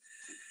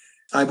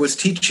 I was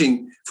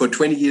teaching for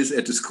 20 years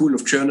at the School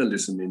of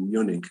Journalism in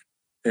Munich.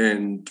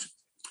 And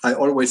I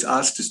always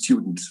asked the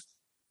students,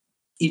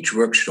 each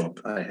workshop,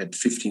 I had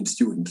 15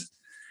 students,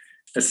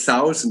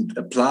 1,000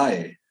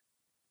 apply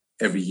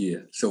every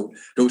year. So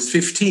those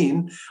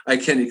 15, I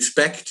can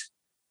expect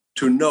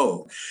to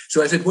know.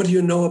 So I said, what do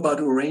you know about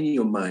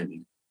uranium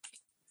mining?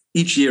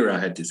 Each year I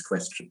had this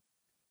question.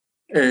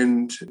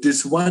 And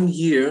this one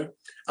year,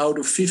 out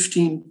of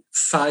 15,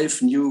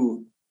 5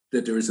 knew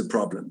that there is a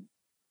problem.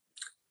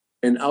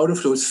 And out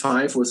of those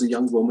 5 was a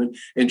young woman,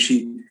 and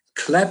she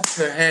clapped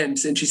her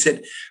hands and she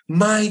said,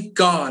 my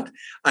God,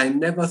 I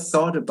never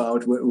thought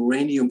about where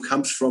uranium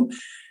comes from.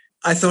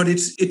 I thought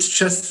it's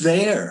just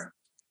there.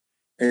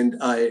 And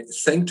I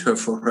thanked her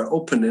for her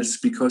openness,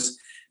 because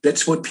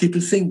that's what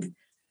people think.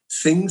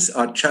 Things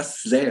are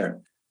just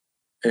there.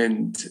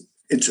 And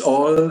it's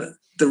all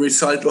the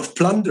result of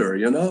plunder,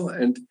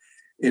 And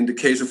in the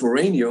case of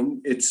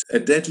uranium, it's a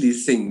deadly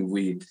thing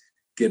we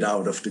get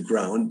out of the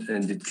ground,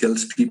 and it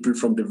kills people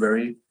from the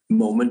very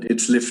moment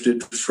it's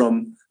lifted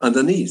from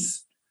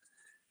underneath.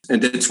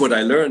 And that's what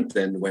I learned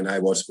then when I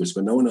was with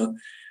Winona,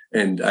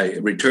 and I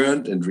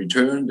returned,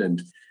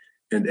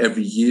 and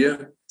every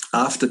year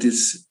after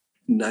this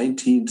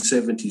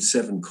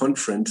 1977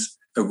 conference,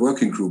 a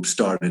working group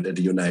started at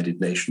the United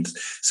Nations.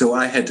 So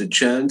I had a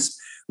chance,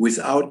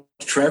 without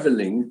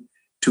traveling,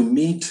 to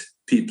meet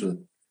people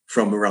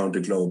from around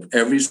the globe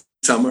every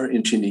summer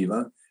in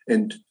Geneva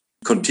and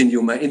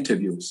continue my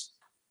interviews.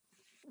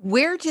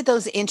 Where did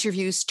those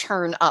interviews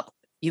turn up?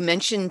 You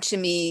mentioned to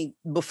me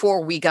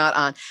before we got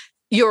on,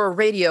 you're a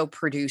radio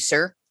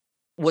producer.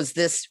 Was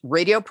this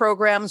radio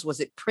programs? Was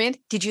it print?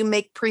 Did you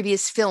make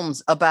previous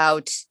films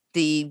about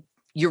the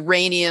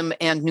uranium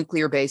and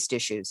nuclear-based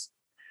issues?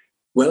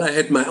 Well, I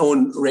had my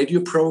own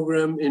radio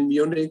program in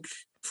Munich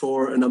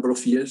for a number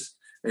of years,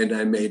 and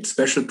I made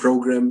special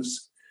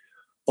programs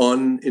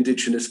on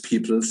indigenous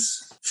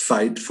peoples'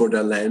 fight for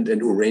their land,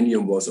 and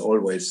uranium was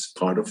always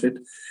part of it.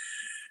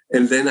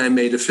 And then I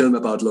made a film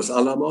about Los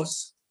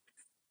Alamos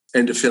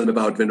and a film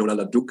about Winona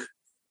LaDuke.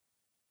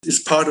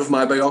 It's part of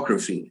my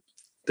biography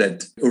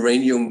that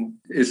uranium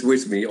is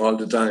with me all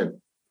the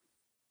time.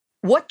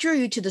 What drew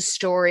you to the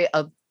story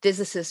of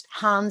physicist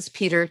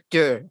Hans-Peter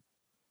Dürr?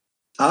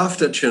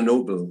 After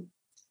Chernobyl,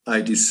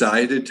 I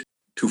decided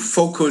to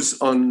focus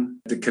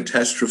on the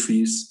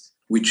catastrophes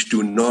which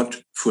do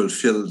not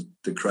fulfill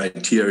the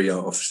criteria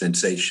of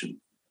sensation.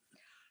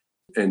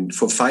 And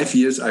for 5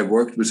 years, I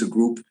worked with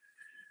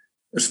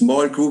a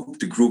small group.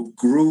 The group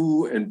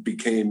grew and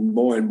became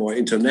more and more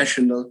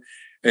international.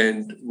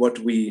 And what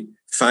we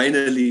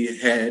finally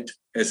had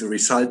as a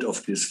result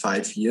of these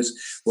 5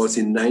 years was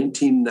in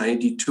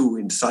 1992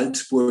 in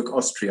Salzburg,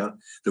 Austria,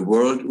 the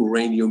World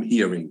Uranium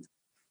Hearing.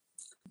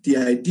 The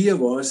idea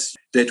was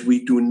that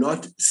we do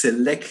not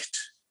select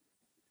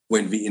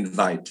when we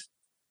invite.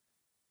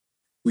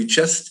 We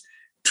just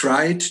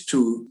tried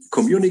to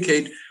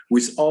communicate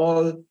with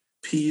all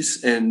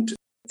peace and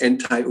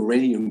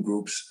anti-uranium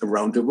groups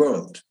around the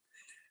world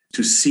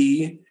to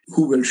see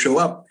who will show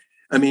up.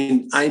 I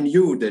mean, I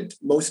knew that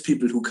most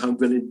people who come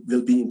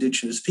will be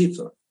indigenous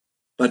people,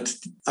 but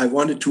I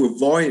wanted to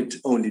avoid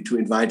only to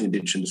invite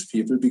indigenous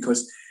people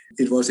because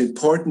it was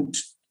important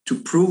to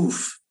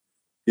prove,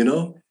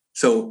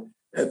 So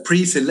a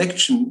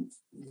pre-selection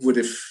would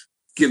have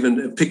given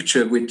a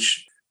picture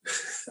which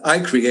I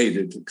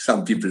created,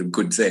 some people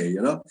could say,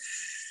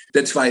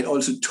 That's why it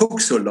also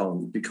took so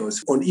long,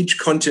 because on each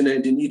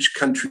continent, in each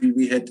country,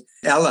 we had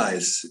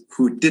allies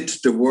who did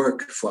the work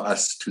for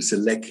us to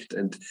select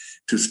and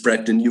to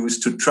spread the news,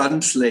 to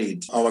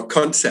translate our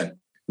concept,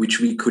 which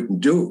we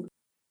couldn't do.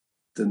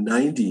 The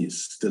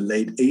 90s, the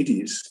late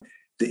 80s,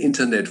 the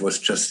internet was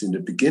just in the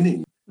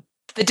beginning.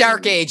 The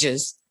dark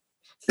ages.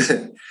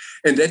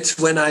 And that's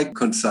when I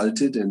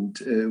consulted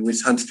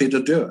with Hans-Peter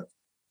Dürr,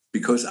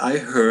 because I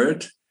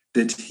heard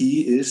that he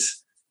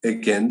is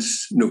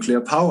against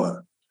nuclear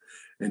power.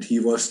 And he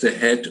was the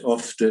head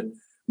of the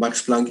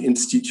Max Planck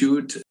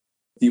Institute.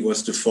 He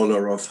was the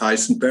follower of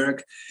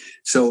Heisenberg.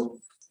 So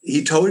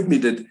he told me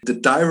that the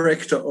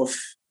director of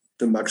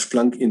the Max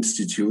Planck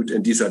Institute,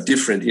 and these are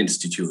different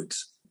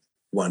institutes.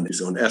 One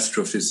is on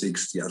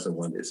astrophysics, the other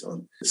one is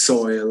on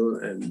soil,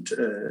 and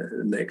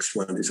the next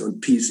one is on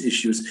peace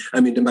issues.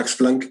 I mean, the Max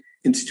Planck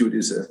Institute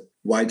is a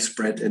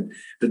widespread, and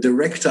the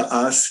director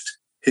asked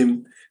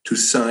him to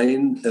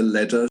sign a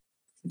letter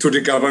to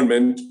the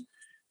government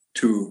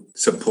to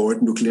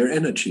support nuclear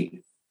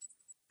energy.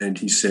 And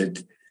he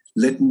said,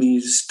 let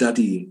me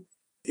study.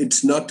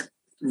 It's not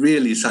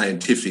really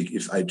scientific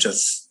if I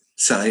just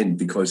sign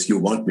because you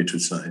want me to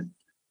sign.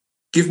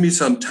 Give me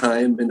some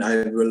time and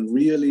I will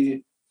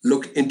really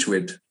look into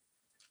it.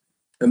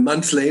 A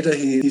month later,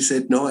 he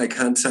said, no, I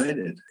can't sign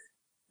it.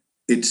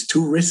 It's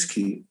too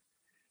risky.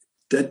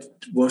 That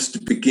was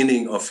the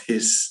beginning of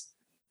his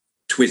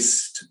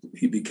twist.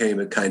 He became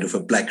a kind of a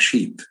black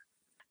sheep.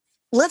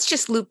 Let's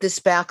just loop this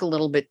back a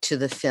little bit to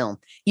the film.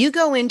 You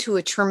go into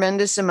a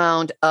tremendous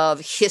amount of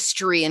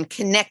history and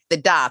connect the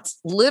dots,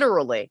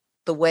 literally,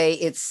 the way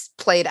it's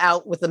played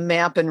out with a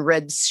map and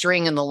red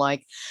string and the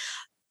like,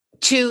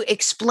 to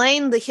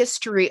explain the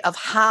history of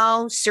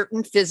how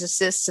certain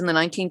physicists in the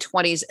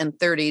 1920s and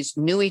 30s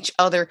knew each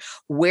other,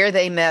 where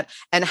they met,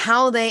 and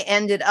how they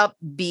ended up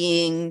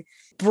being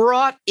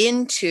brought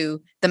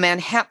into the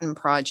Manhattan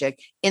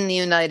Project in the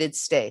United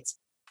States.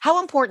 How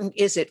important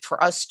is it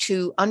for us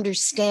to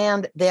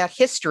understand that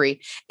history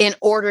in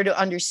order to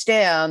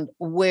understand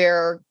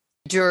where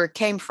Dürr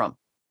came from?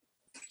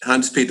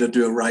 Hans-Peter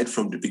Dürr, right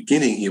from the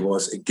beginning, he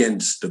was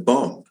against the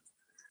bomb,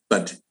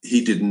 but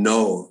he didn't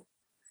know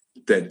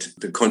that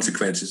the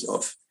consequences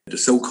of the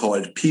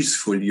so-called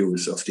peaceful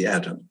use of the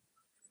atom.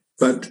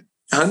 But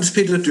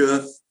Hans-Peter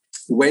Dürr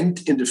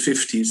went in the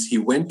 50s, he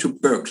went to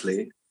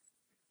Berkeley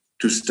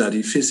to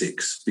study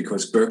physics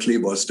because Berkeley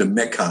was the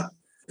mecca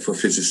for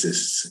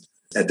physicists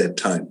at that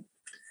time.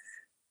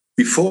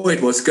 Before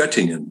it was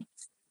Göttingen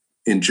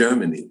in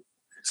Germany.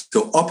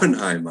 So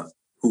Oppenheimer,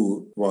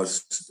 who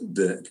was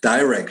the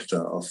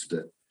director of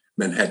the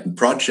Manhattan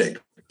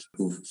Project,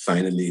 who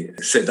finally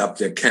set up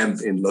their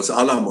camp in Los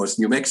Alamos,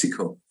 New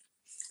Mexico,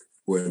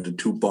 where the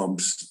two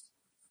bombs,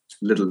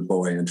 Little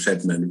Boy and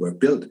Fat Man, were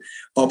built.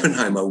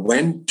 Oppenheimer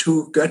went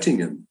to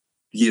Göttingen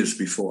years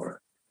before.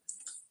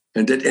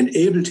 And that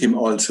enabled him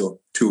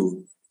also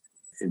to,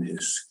 in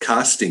his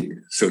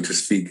casting, so to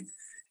speak,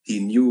 he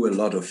knew a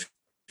lot of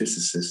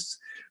physicists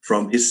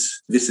from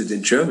his visit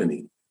in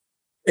Germany.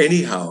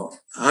 Anyhow,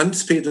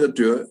 Hans-Peter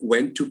Dürr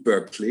went to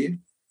Berkeley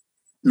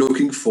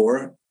looking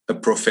for a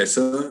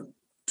professor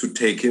to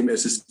take him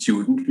as a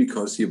student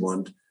because he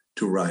wanted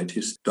to write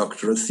his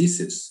doctoral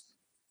thesis.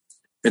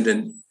 And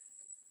then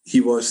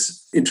he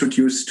was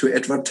introduced to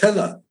Edward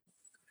Teller.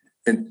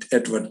 And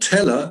Edward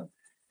Teller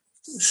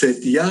said,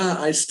 yeah,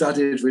 I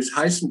studied with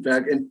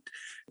Heisenberg. And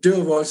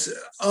Dürr was,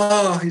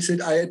 he said,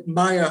 I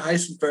admire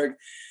Heisenberg.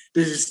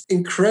 This is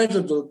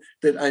incredible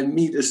that I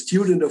meet a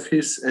student of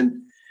his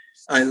and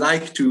I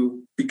like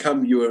to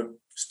become your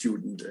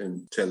student.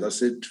 And Teller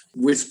said,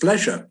 with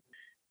pleasure.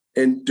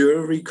 And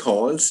Dürr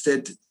recalls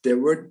that there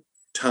were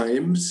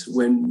times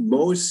when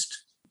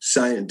most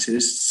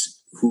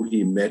scientists who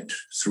he met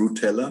through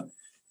Teller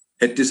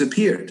had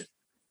disappeared.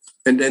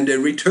 And then they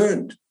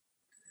returned.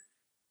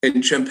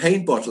 And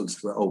champagne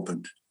bottles were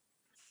opened.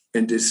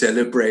 And they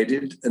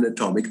celebrated an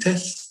atomic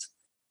test.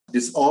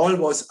 This all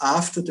was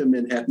after the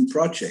Manhattan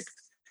Project.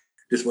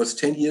 This was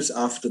 10 years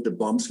after the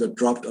bombs were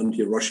dropped on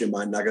Hiroshima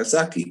and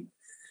Nagasaki.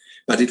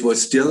 But it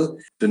was still,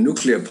 the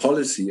nuclear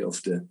policy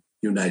of the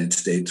United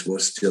States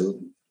was still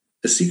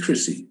a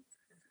secrecy.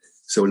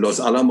 So Los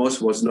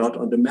Alamos was not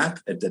on the map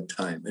at that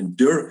time. And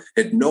Dürr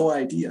had no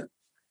idea.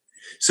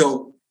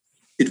 So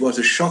it was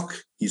a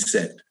shock, he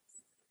said.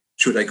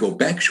 Should I go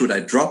back? Should I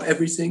drop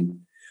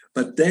everything?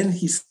 But then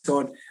he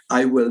thought,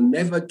 I will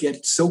never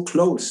get so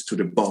close to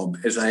the bomb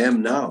as I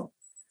am now.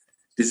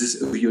 This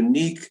is a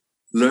unique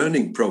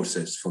learning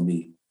process for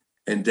me.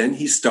 And then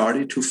he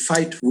started to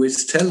fight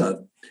with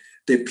Teller.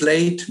 They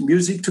played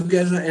music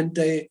together and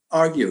they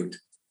argued.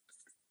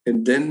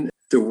 And then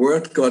the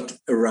word got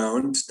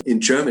around in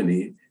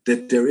Germany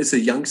that there is a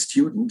young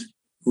student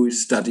who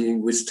is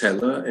studying with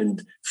Teller,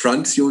 and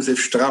Franz Josef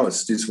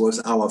Strauss. This was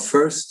our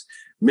first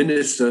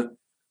minister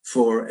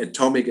for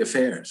atomic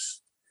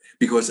affairs.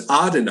 Because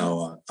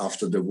Adenauer,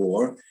 after the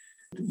war,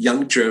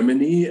 young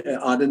Germany,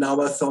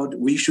 Adenauer thought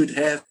we should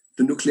have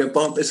the nuclear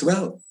bomb as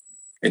well.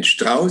 And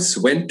Strauss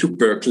went to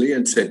Berkeley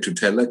and said to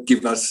Teller,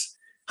 give us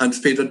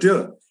Hans-Peter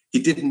Dürr. He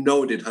didn't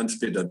know that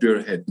Hans-Peter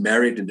Dürr had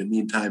married in the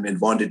meantime and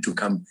wanted to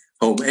come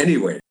home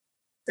anyway.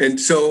 And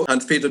so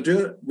Hans-Peter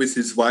Dürr, with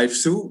his wife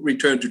Sue,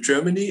 returned to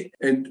Germany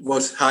and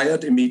was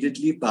hired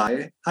immediately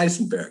by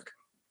Heisenberg.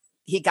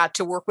 He got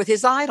to work with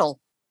his idol.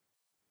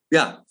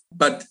 Yeah,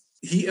 but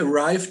he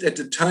arrived at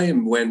a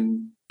time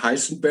when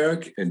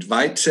Heisenberg and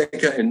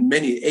Weizsäcker and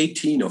many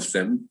 18 of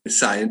them,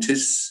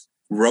 scientists,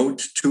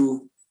 wrote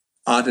to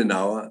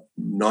Adenauer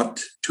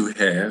not to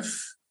have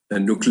a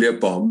nuclear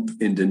bomb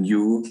in the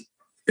new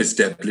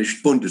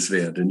established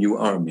Bundeswehr, the new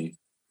army.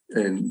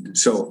 And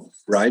so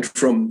right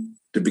from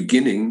the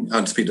beginning,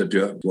 Hans-Peter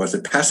Dürr was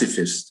a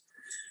pacifist.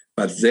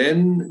 But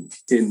then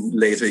in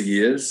later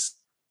years,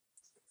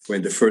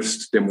 when the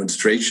first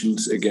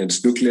demonstrations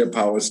against nuclear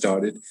power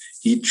started,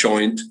 he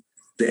joined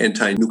the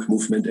anti-nuke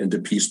movement and the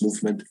peace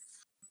movement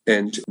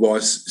and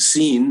was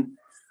seen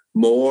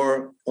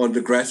more on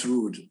the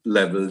grassroots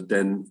level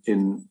than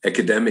in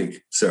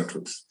academic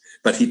circles.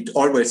 But he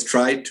always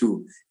tried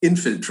to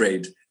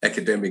infiltrate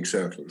academic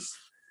circles.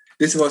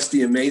 This was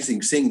the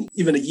amazing thing.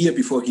 Even a year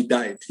before he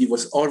died, he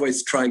was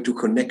always trying to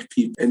connect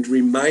people and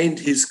remind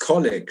his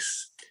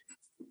colleagues.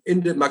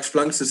 In the Max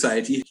Planck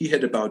Society, he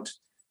had about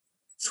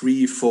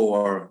 3,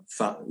 4,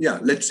 5,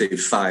 let's say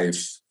 5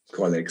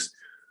 colleagues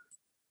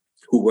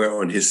who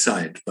were on his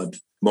side. But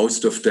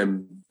most of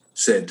them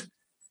said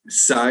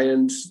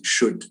science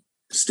should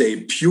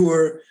stay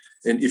pure.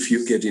 And if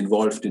you get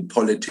involved in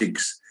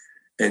politics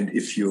and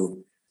if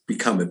you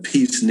become a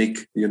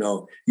peacenik,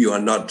 you are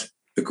not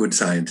a good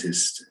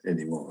scientist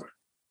anymore.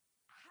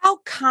 How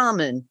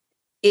common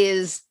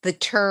is the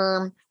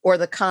term or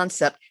the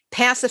concept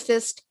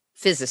pacifist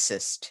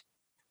physicist?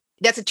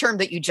 That's a term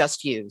that you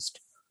just used.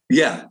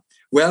 Yeah.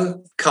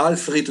 Well, Carl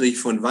Friedrich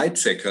von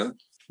Weizsäcker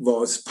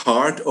was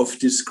part of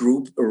this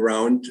group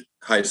around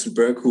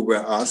Heisenberg who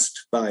were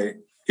asked by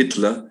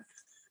Hitler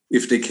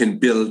if they can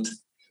build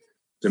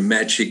the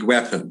magic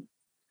weapon.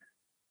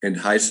 And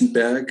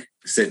Heisenberg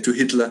said to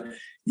Hitler,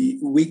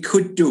 we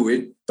could do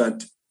it,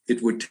 but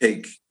it would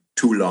take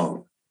too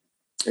long.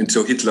 And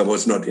so Hitler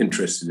was not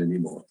interested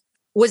anymore.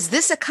 Was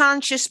this a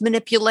conscious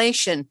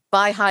manipulation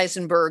by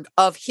Heisenberg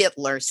of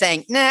Hitler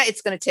saying, nah,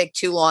 it's going to take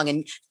too long?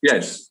 And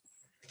Yes.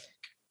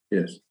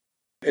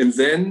 And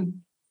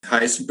then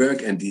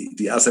Heisenberg and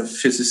the other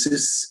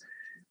physicists,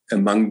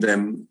 among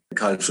them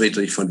Carl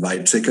Friedrich von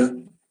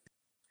Weizsäcker,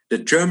 the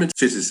German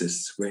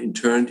physicists were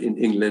interned in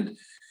England,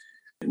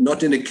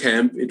 not in a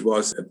camp. It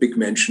was a big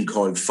mansion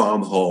called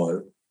Farm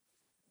Hall.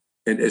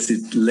 And as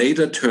it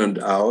later turned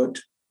out,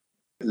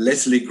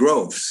 Leslie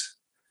Groves,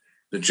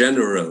 the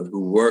general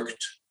who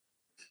worked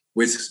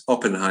with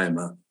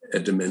Oppenheimer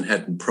at the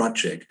Manhattan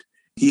Project,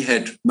 he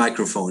had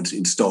microphones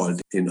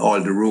installed in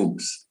all the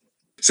rooms.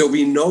 So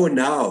we know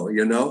now,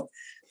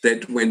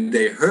 that when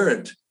they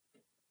heard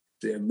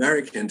the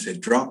Americans had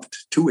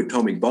dropped 2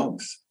 atomic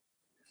bombs,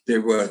 they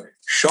were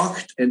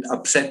shocked and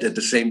upset at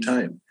the same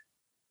time.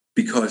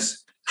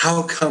 Because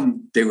how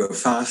come they were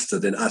faster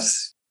than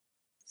us?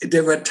 They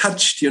were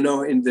touched,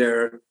 in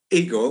their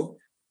ego,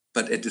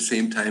 but at the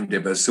same time, they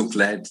were so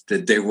glad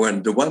that they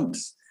weren't the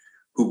ones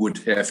who would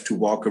have to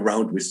walk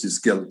around with this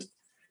guilt.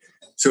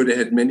 So they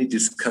had many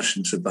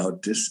discussions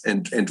about this.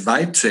 And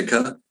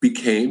Weizsäcker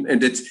became,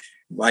 and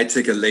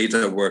Weizsäcker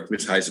later worked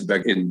with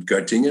Heisenberg in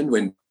Göttingen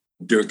when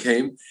Dürr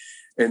came.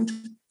 And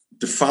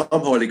the Farm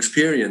Hall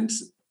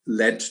experience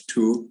led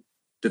to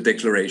the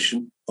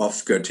declaration of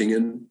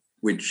Göttingen,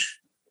 which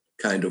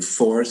kind of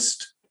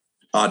forced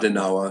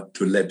Adenauer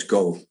to let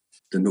go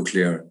the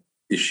nuclear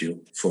issue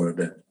for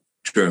the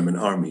German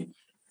army.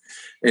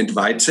 And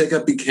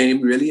Weizsäcker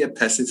became really a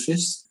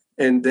pacifist.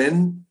 And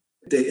then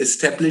they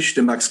established,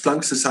 the Max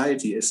Planck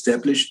Society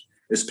established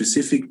a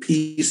specific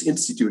peace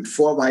institute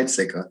for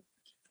Weizsäcker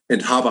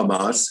and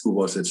Habermas, who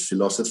was a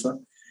philosopher,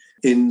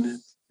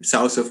 in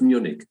south of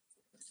Munich.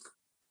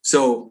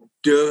 So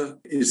Dürr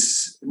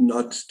is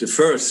not the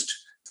first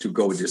to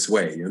go this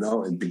way,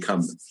 and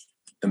become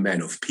a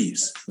man of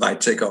peace.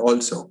 Weizsäcker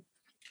also.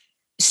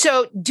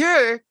 so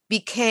Dürr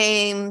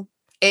became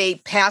a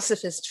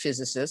pacifist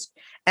physicist,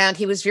 and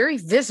he was very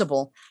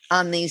visible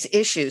on these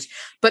issues.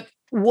 But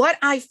what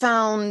I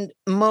found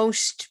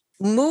most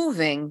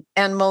moving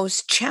and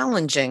most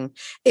challenging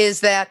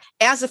is that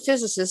as a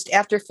physicist,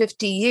 after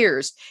 50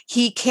 years,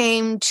 he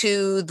came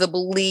to the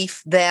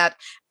belief that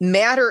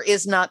matter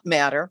is not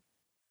matter.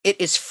 It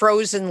is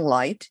frozen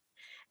light.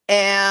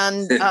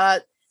 And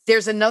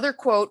there's another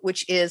quote,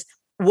 which is,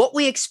 what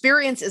we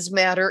experience as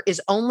matter is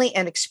only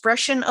an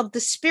expression of the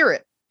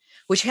spirit,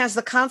 which has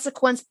the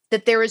consequence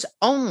that there is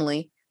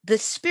only the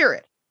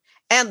spirit.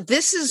 And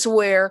this is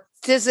where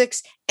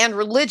physics and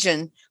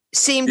religion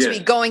seem to be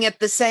going at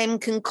the same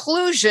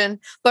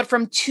conclusion, but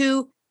from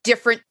two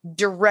different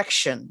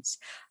directions.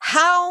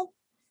 How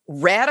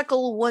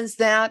radical was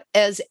that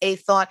as a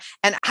thought?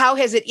 And how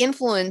has it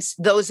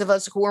influenced those of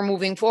us who are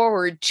moving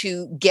forward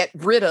to get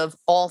rid of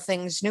all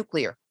things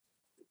nuclear?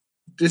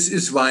 This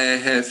is why I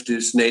have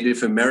this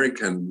Native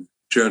American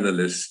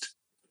journalist,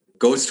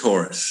 Ghost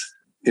Horse,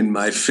 in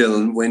my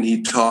film, when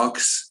he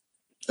talks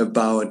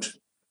about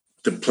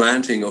the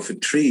planting of a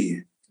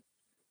tree.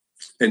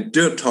 And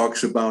Dürr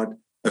talks about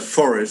a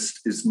forest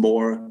is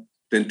more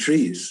than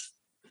trees.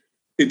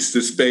 It's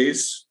the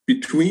space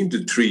between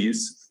the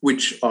trees,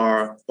 which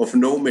are of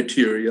no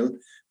material,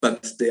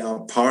 but they are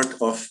part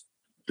of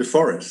the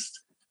forest.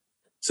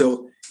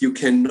 So you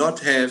cannot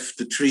have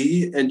the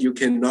tree and you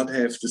cannot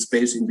have the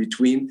space in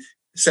between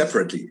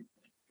separately.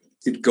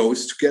 It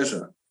goes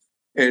together.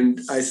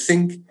 And I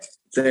think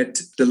that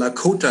the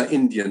Lakota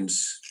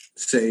Indians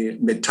say,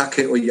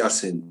 Metake o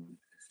Yasin,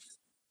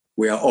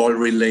 we are all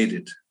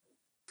related.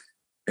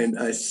 And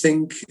I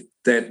think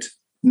that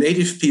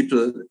Native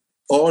people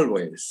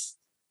always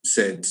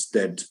said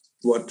that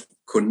what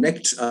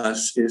connects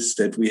us is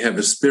that we have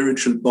a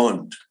spiritual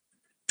bond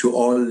to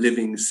all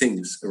living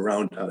things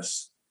around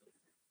us,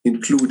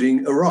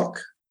 including a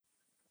rock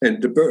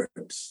and the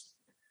birds.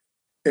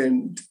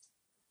 And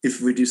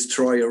if we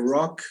destroy a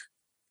rock,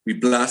 we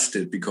blast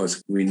it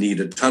because we need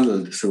a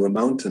tunnel through a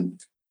mountain,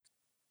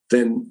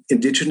 then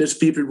indigenous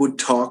people would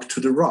talk to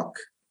the rock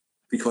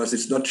because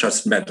it's not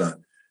just matter,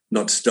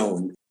 not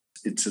stone.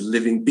 It's a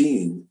living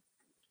being.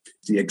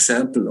 The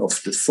example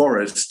of the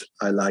forest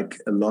I like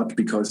a lot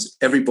because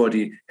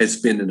everybody has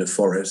been in a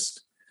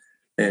forest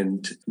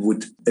and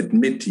would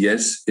admit,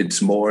 yes,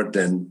 it's more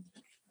than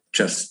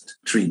just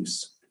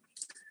trees.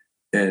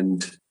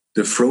 And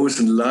the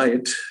frozen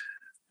light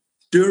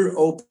there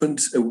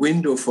opens a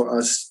window for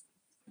us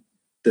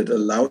that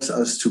allows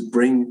us to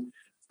bring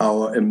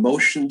our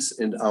emotions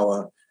and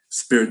our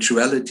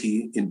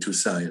spirituality into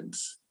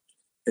science.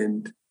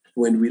 And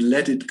when we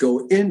let it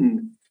go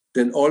in,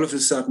 then all of a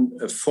sudden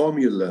a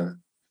formula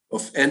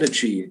of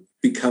energy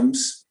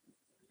becomes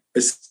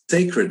a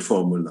sacred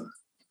formula.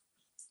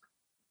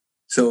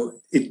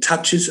 So it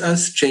touches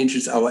us,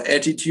 changes our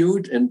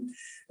attitude, and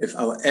if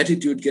our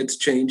attitude gets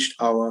changed,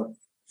 our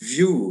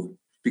view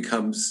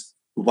becomes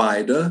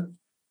wider.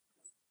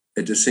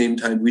 At the same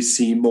time, we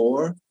see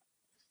more,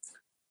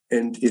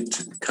 and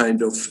it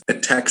kind of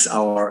attacks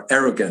our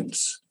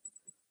arrogance.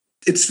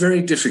 It's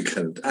very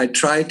difficult. I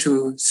try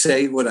to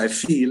say what I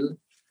feel.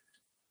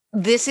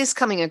 This is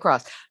coming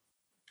across.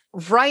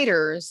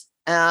 Writers,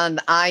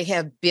 and I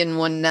have been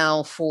one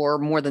now for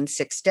more than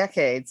 6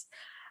 decades,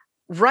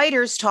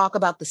 writers talk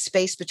about the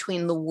space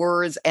between the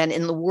words, and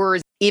in the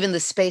words, even the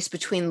space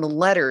between the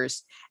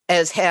letters,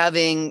 as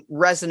having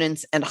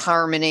resonance and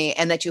harmony,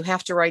 and that you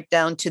have to write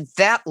down to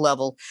that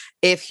level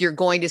if you're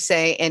going to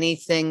say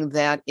anything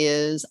that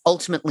is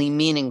ultimately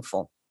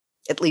meaningful.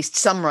 At least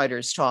some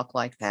writers talk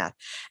like that.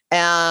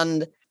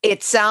 And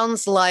it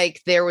sounds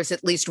like there was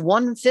at least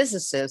one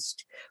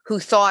physicist who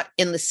thought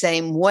in the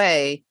same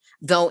way,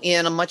 though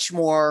in a much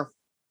more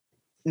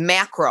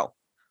macro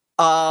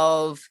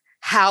of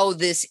how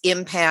this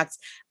impacts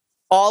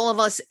all of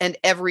us and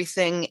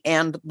everything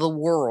and the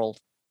world.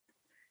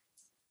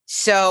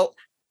 So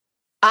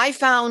I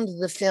found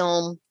the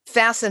film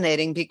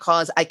fascinating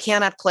because I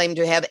cannot claim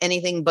to have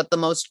anything but the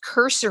most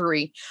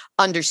cursory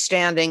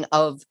understanding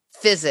of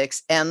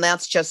physics. And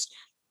that's just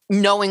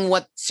knowing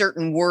what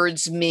certain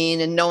words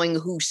mean and knowing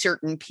who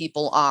certain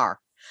people are.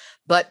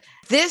 But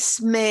this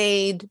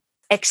made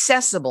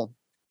accessible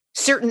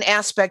certain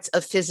aspects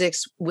of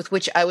physics with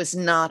which I was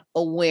not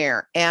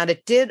aware. And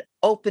it did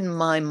open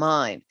my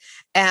mind.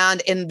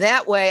 And in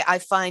that way, I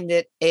find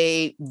it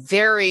a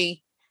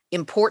very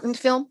important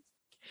film,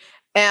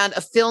 and a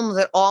film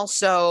that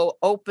also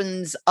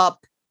opens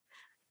up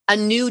a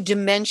new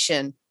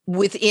dimension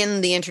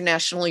within the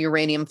International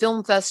Uranium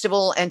Film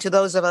Festival and to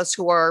those of us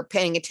who are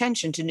paying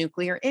attention to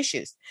nuclear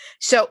issues.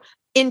 So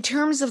in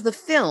terms of the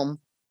film,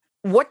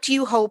 what do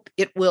you hope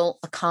it will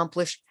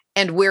accomplish,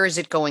 and where is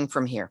it going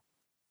from here?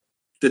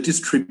 The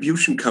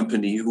distribution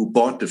company who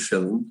bought the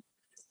film,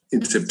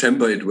 in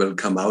September it will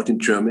come out in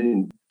Germany,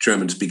 in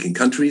German-speaking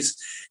countries,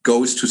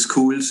 goes to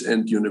schools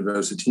and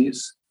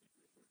universities.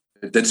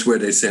 That's where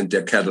they send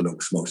their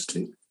catalogs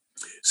mostly.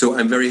 So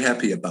I'm very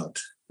happy about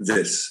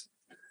this.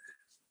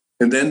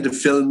 And then the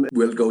film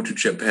will go to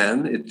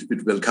Japan.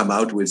 It will come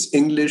out with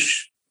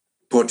English,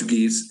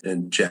 Portuguese,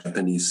 and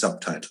Japanese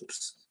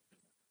subtitles.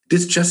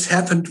 This just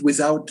happened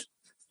without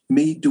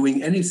me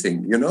doing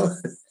anything, you know?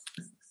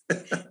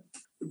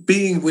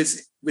 Being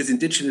with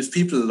indigenous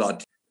people a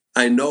lot,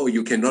 I know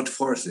you cannot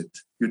force it.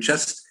 You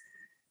just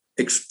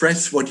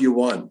express what you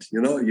want,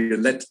 you know? You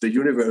let the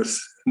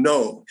universe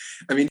know.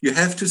 I mean, you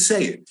have to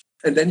say it,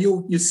 and then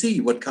you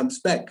see what comes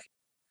back.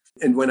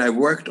 And when I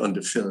worked on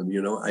the film,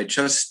 you know, I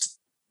just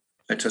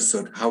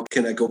thought, how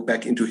can I go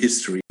back into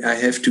history? I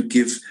have to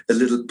give a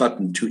little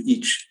button to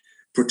each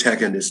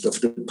protagonist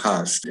of the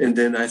past. And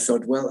then I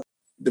thought, well,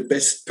 the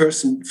best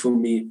person for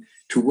me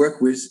to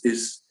work with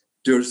is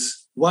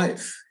Dir's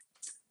wife.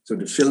 So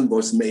the film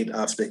was made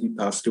after he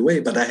passed away,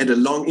 but I had a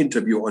long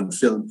interview on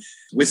film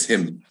with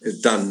him,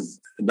 done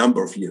a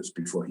number of years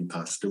before he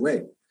passed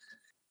away.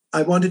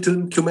 I wanted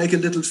to make a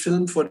little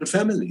film for the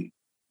family.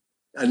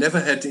 I never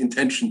had the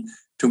intention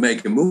to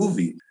make a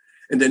movie.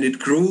 And then it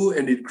grew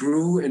and it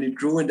grew and it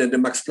grew. And then the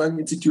Max Planck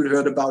Institute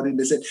heard about it and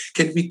they said,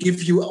 can we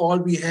give you all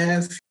we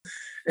have?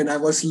 And I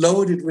was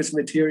loaded with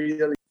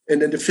material.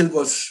 And then the film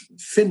was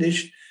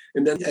finished.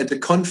 And then at a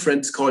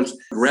conference called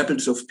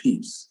Rebels of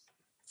Peace.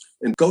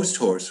 And Ghost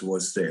Horse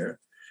was there.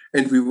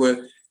 And we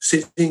were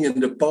sitting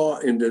in the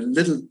bar in the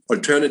little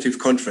alternative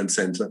conference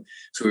center.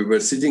 So we were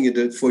sitting in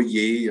the foyer,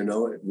 you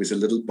know, with a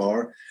little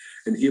bar.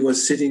 And he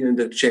was sitting in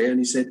the chair and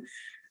he said,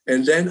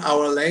 and then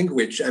our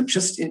language, I'm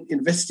just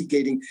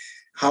investigating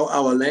how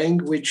our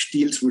language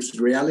deals with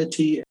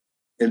reality,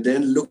 and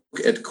then look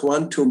at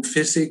quantum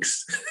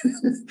physics.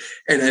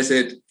 And I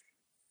said,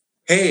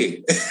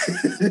 hey,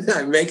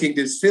 I'm making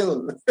this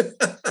film.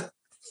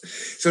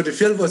 So the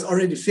film was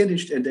already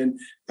finished, and then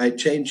I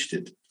changed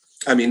it.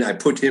 I mean, I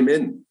put him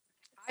in.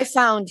 I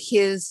found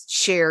his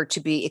share to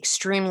be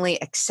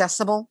extremely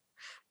accessible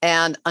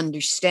and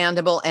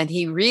understandable, and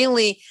he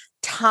really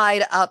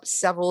tied up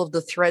several of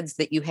the threads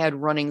that you had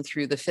running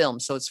through the film.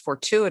 So it's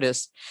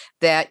fortuitous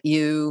that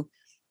you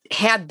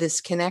had this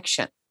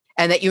connection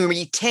and that you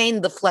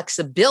retained the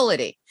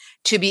flexibility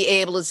to be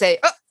able to say,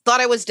 oh,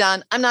 thought I was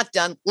done. I'm not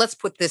done. Let's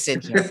put this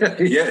in here.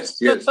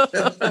 Yes.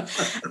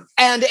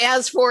 And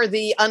as for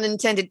the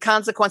unintended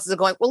consequences of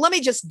going, well, let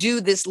me just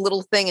do this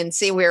little thing and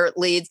see where it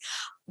leads.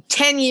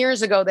 10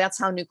 years ago, that's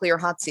how Nuclear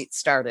Hot Seat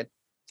started.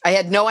 I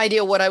had no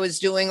idea what I was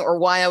doing or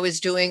why I was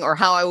doing or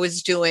how I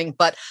was doing,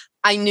 but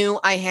I knew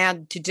I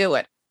had to do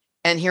it.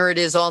 And here it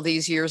is all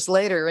these years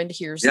later, and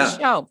here's the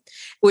show,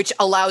 which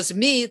allows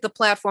me the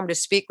platform to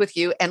speak with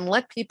you and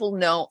let people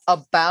know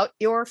about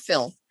your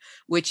film,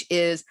 which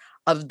is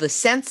Of the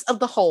Sense of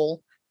the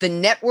Whole, the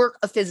Network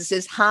of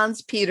Physicists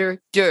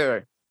Hans-Peter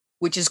Dürr,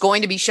 which is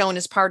going to be shown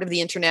as part of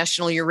the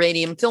International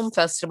Uranium Film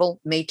Festival,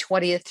 May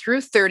 20th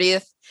through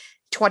 30th,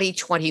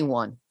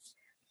 2021.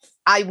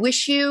 I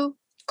wish you,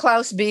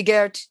 Klaus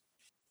Biegert,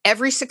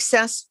 every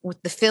success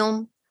with the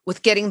film,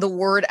 with getting the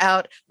word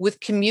out, with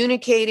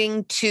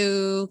communicating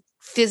to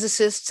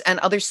physicists and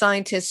other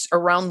scientists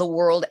around the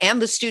world and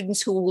the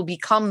students who will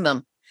become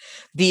them,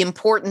 the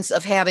importance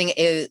of having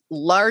a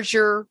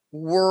larger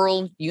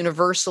world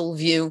universal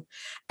view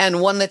and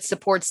one that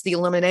supports the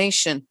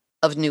elimination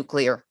of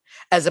nuclear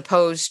as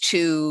opposed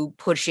to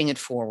pushing it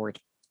forward.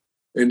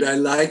 And I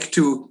like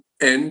to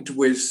end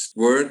with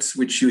words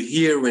which you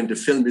hear when the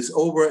film is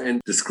over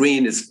and the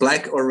screen is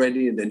black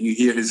already, and then you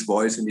hear his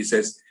voice and he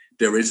says,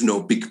 "There is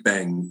no Big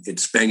Bang.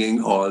 It's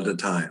banging all the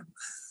time."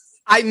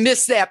 I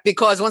missed that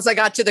because once I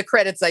got to the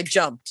credits, I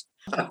jumped.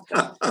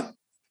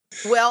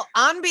 Well,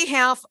 on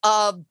behalf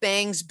of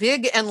Bangs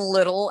Big and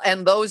Little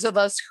and those of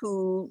us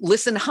who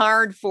listen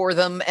hard for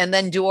them and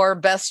then do our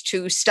best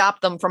to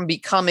stop them from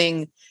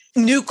becoming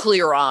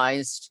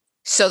nuclearized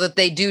so that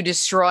they do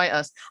destroy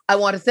us, I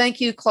want to thank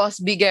you, Klaus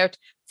Biegert,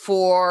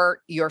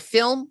 for your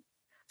film,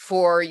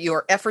 for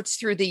your efforts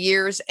through the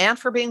years, and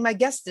for being my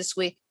guest this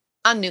week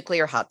on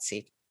Nuclear Hot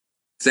Seat.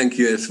 Thank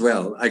you as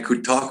well. I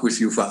could talk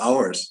with you for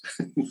hours.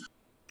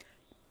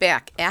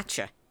 Back at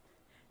you.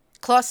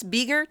 Klaus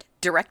Biegert,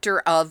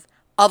 director of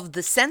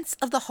the Sense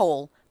of the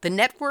Whole, the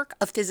Network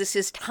of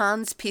Physicists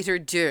Hans-Peter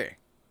Dürr.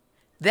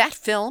 That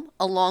film,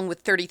 along with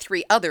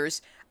 33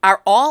 others,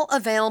 are all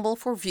available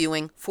for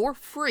viewing for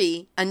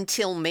free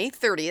until May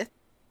 30th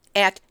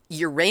at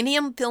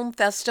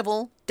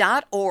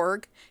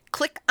uraniumfilmfestival.org.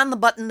 Click on the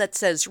button that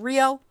says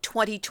Rio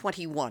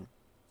 2021.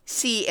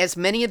 See as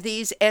many of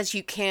these as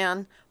you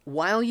can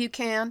while you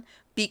can,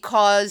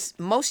 because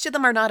most of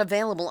them are not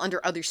available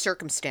under other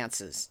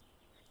circumstances.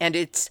 And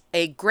it's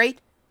a great,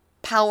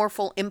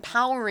 powerful,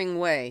 empowering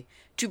way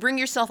to bring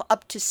yourself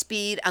up to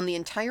speed on the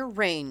entire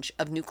range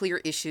of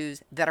nuclear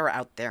issues that are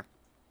out there.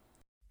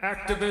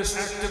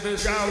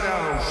 Activist, shout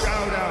out.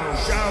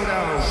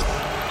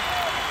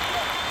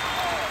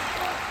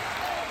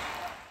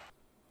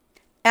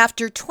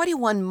 After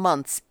 21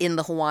 months in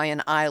the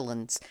Hawaiian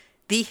Islands,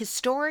 the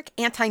historic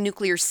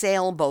anti-nuclear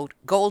sailboat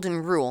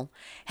Golden Rule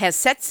has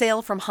set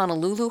sail from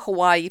Honolulu,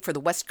 Hawaii for the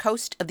west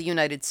coast of the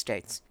United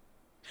States.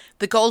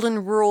 The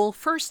Golden Rule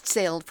first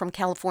sailed from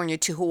California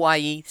to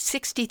Hawaii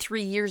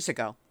 63 years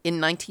ago,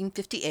 in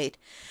 1958,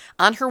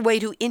 on her way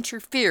to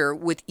interfere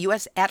with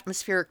U.S.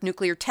 atmospheric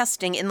nuclear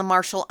testing in the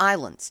Marshall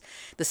Islands,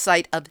 the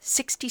site of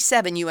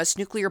 67 U.S.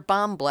 nuclear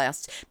bomb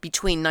blasts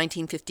between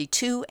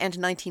 1952 and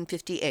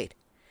 1958.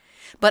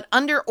 But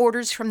under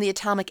orders from the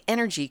Atomic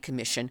Energy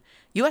Commission,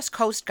 U.S.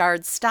 Coast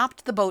Guard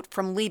stopped the boat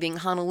from leaving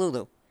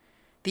Honolulu.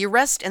 The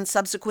arrest and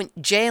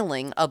subsequent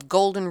jailing of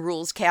Golden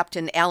Rule's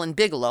Captain Alan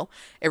Bigelow,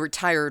 a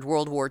retired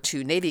World War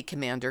II Navy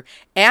commander,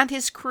 and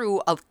his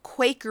crew of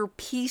Quaker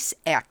peace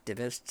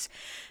activists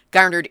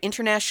garnered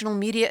international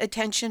media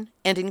attention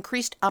and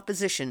increased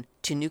opposition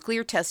to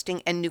nuclear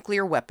testing and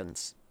nuclear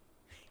weapons.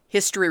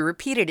 History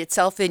repeated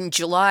itself in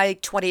July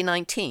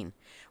 2019,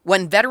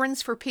 when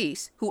Veterans for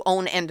Peace, who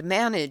own and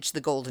manage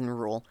the Golden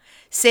Rule,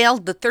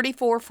 sailed the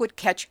 34-foot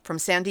ketch from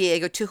San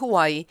Diego to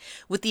Hawaii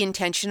with the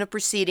intention of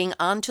proceeding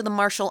on to the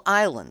Marshall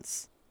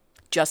Islands,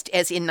 just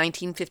as in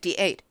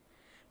 1958.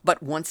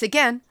 But once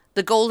again,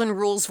 the Golden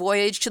Rule's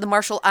voyage to the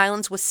Marshall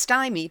Islands was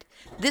stymied,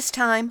 this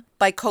time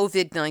by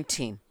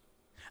COVID-19.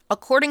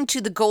 According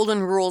to the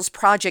Golden Rule's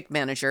project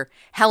manager,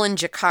 Helen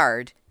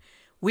Jacquard,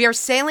 "We are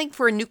sailing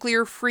for a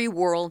nuclear-free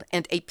world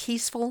and a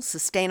peaceful,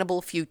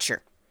 sustainable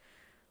future.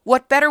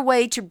 What better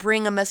way to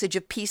bring a message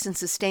of peace and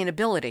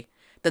sustainability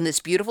than this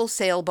beautiful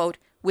sailboat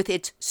with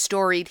its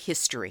storied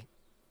history?"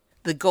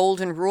 The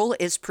Golden Rule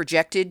is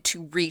projected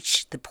to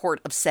reach the port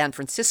of San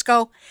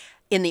Francisco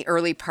in the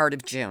early part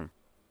of June.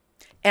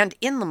 And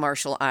in the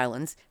Marshall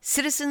Islands,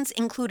 citizens,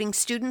 including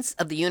students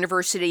of the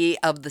University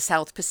of the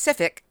South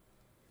Pacific,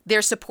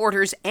 their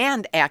supporters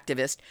and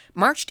activists,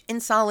 marched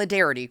in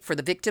solidarity for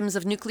the victims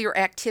of nuclear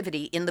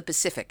activity in the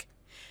Pacific.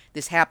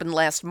 This happened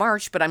last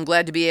March, but I'm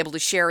glad to be able to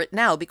share it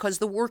now because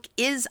the work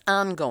is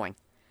ongoing.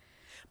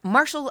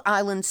 Marshall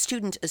Islands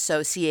Student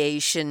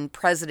Association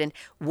President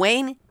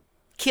Wayne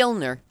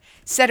Kilner,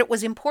 said it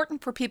was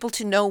important for people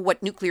to know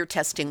what nuclear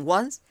testing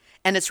was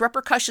and its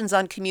repercussions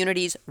on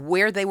communities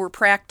where they were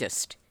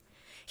practiced.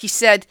 He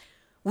said,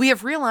 "We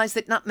have realized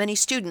that not many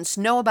students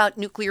know about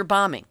nuclear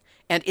bombing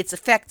and its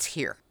effects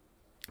here,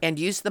 and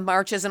used the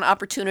march as an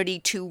opportunity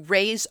to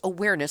raise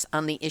awareness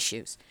on the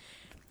issues."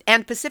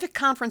 And Pacific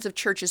Conference of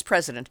Churches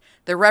president,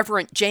 the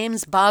Reverend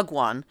James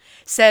Bhagwan,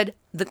 said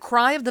the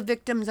cry of the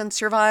victims and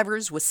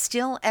survivors was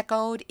still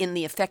echoed in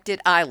the affected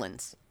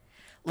islands.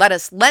 "Let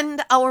us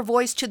lend our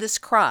voice to this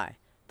cry,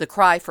 the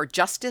cry for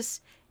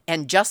justice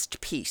and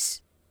just peace."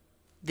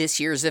 This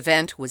year's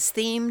event was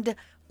themed,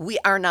 "We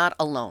Are Not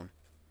Alone."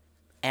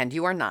 And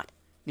you are not.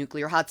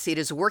 Nuclear Hot Seat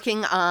is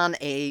working on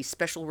a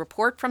special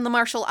report from the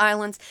Marshall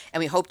Islands, and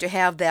we hope to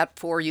have that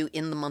for you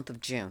in the month of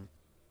June.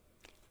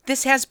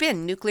 This has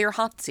been Nuclear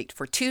Hot Seat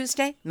for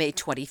Tuesday, May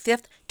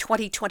 25th,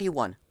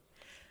 2021.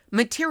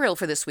 Material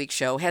for this week's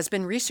show has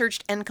been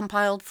researched and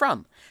compiled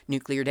from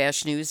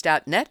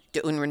nuclear-news.net,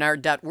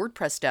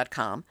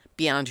 deunrenard.wordpress.com,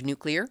 Beyond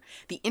Nuclear,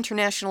 the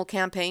International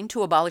Campaign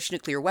to Abolish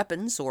Nuclear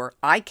Weapons, or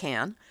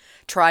ICAN,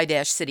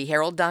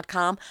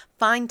 tri-cityherald.com,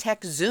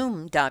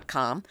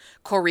 finetechzoom.com,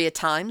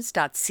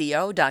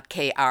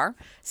 koreatimes.co.kr,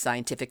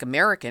 Scientific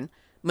American,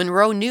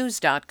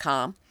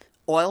 monroenews.com,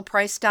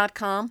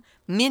 oilprice.com,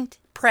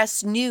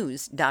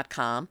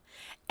 mintpressnews.com,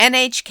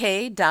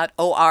 nhk.or.jp,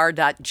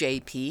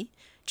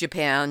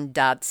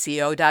 japan.co.jp,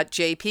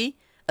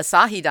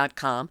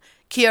 asahi.com,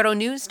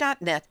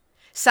 kyotonews.net,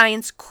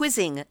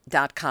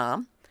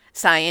 sciencequizzing.com,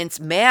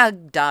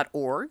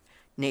 sciencemag.org,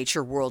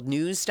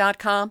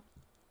 natureworldnews.com,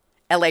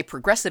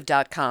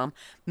 laprogressive.com,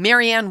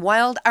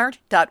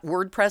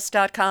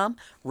 mariannewildart.wordpress.com,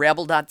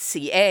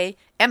 rebel.ca,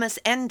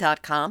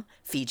 msn.com,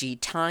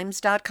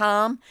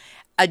 fijitimes.com,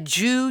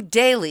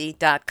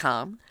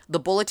 ajewdaily.com,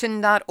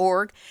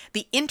 thebulletin.org,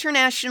 the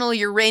International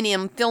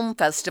Uranium Film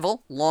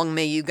Festival, long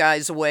may you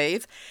guys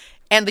wave,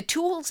 and the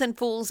tools and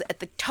fools at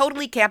the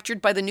totally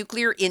captured by the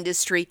nuclear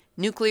industry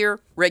Nuclear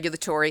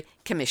Regulatory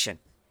Commission.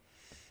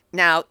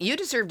 Now, you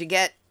deserve to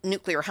get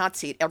Nuclear Hot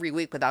Seat every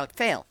week without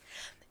fail.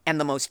 And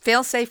the most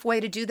fail-safe way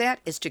to do that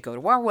is to go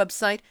to our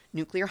website,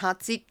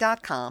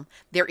 nuclearhotseat.com.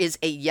 There is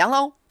a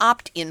yellow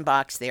opt-in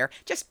box there.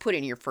 Just put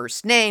in your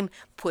first name,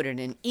 put in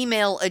an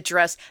email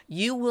address.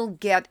 You will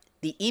get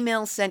the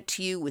email sent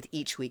to you with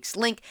each week's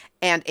link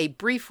and a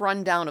brief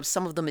rundown of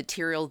some of the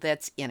material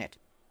that's in it.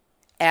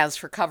 As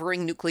for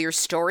covering nuclear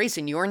stories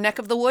in your neck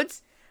of the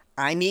woods,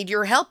 I need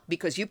your help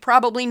because you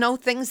probably know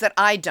things that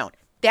I don't.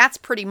 That's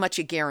pretty much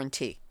a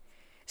guarantee.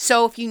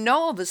 So if you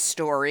know of a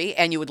story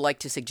and you would like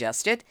to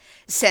suggest it,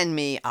 send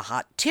me a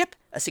hot tip,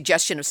 a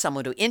suggestion of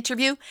someone to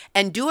interview,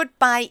 and do it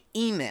by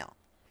email.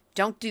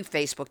 Don't do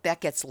Facebook, that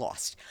gets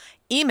lost.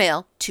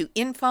 Email to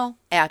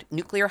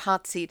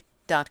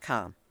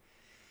info@nuclearhotseat.com.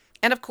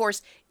 And of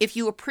course, if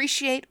you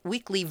appreciate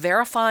weekly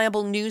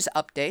verifiable news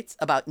updates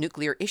about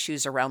nuclear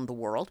issues around the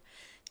world,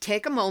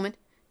 take a moment,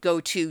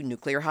 go to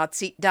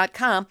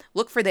nuclearhotseat.com,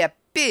 look for that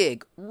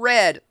big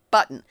red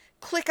button,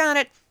 click on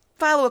it,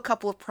 follow a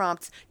couple of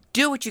prompts,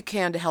 do what you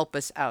can to help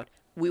us out.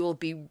 We will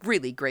be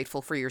really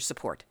grateful for your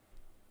support.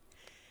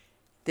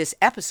 This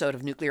episode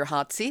of Nuclear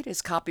Hot Seat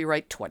is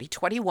copyright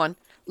 2021,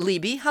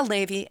 Libby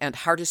Halevi and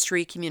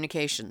Hardestry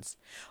Communications.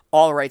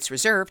 All rights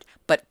reserved,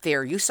 but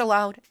fair use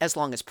allowed as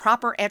long as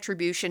proper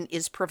attribution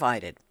is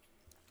provided.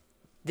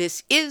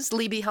 This is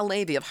Libby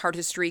Halevi of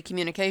Hardestry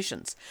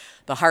Communications,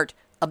 the heart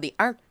of the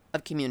art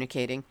of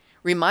communicating,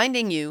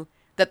 reminding you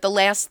that the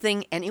last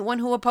thing anyone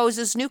who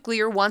opposes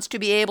nuclear wants to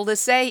be able to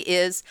say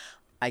is,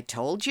 "I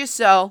told you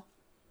so."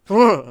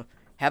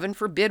 Heaven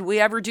forbid we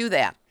ever do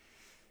that.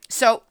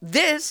 So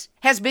this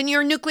has been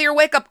your nuclear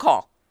wake-up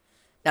call.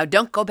 Now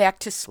don't go back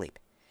to sleep,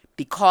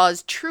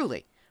 because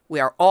truly we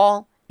are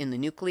all in the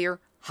nuclear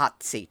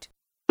hot seat.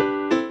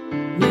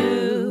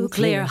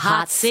 Nuclear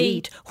hot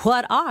seat.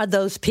 What are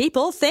those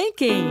people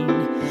thinking?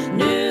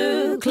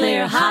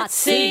 Nuclear hot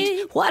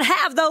seat. What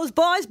have those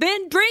boys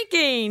been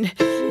drinking?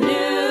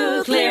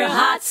 Nuclear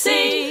hot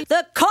seat.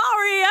 The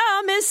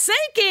corium is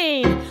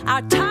sinking.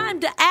 Our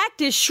time to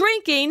act is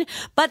shrinking,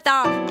 but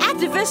our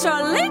activists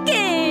are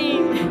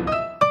linking.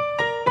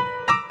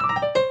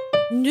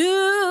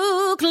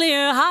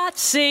 Nuclear hot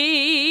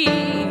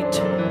seat.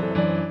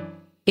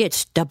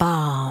 It's the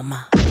bomb.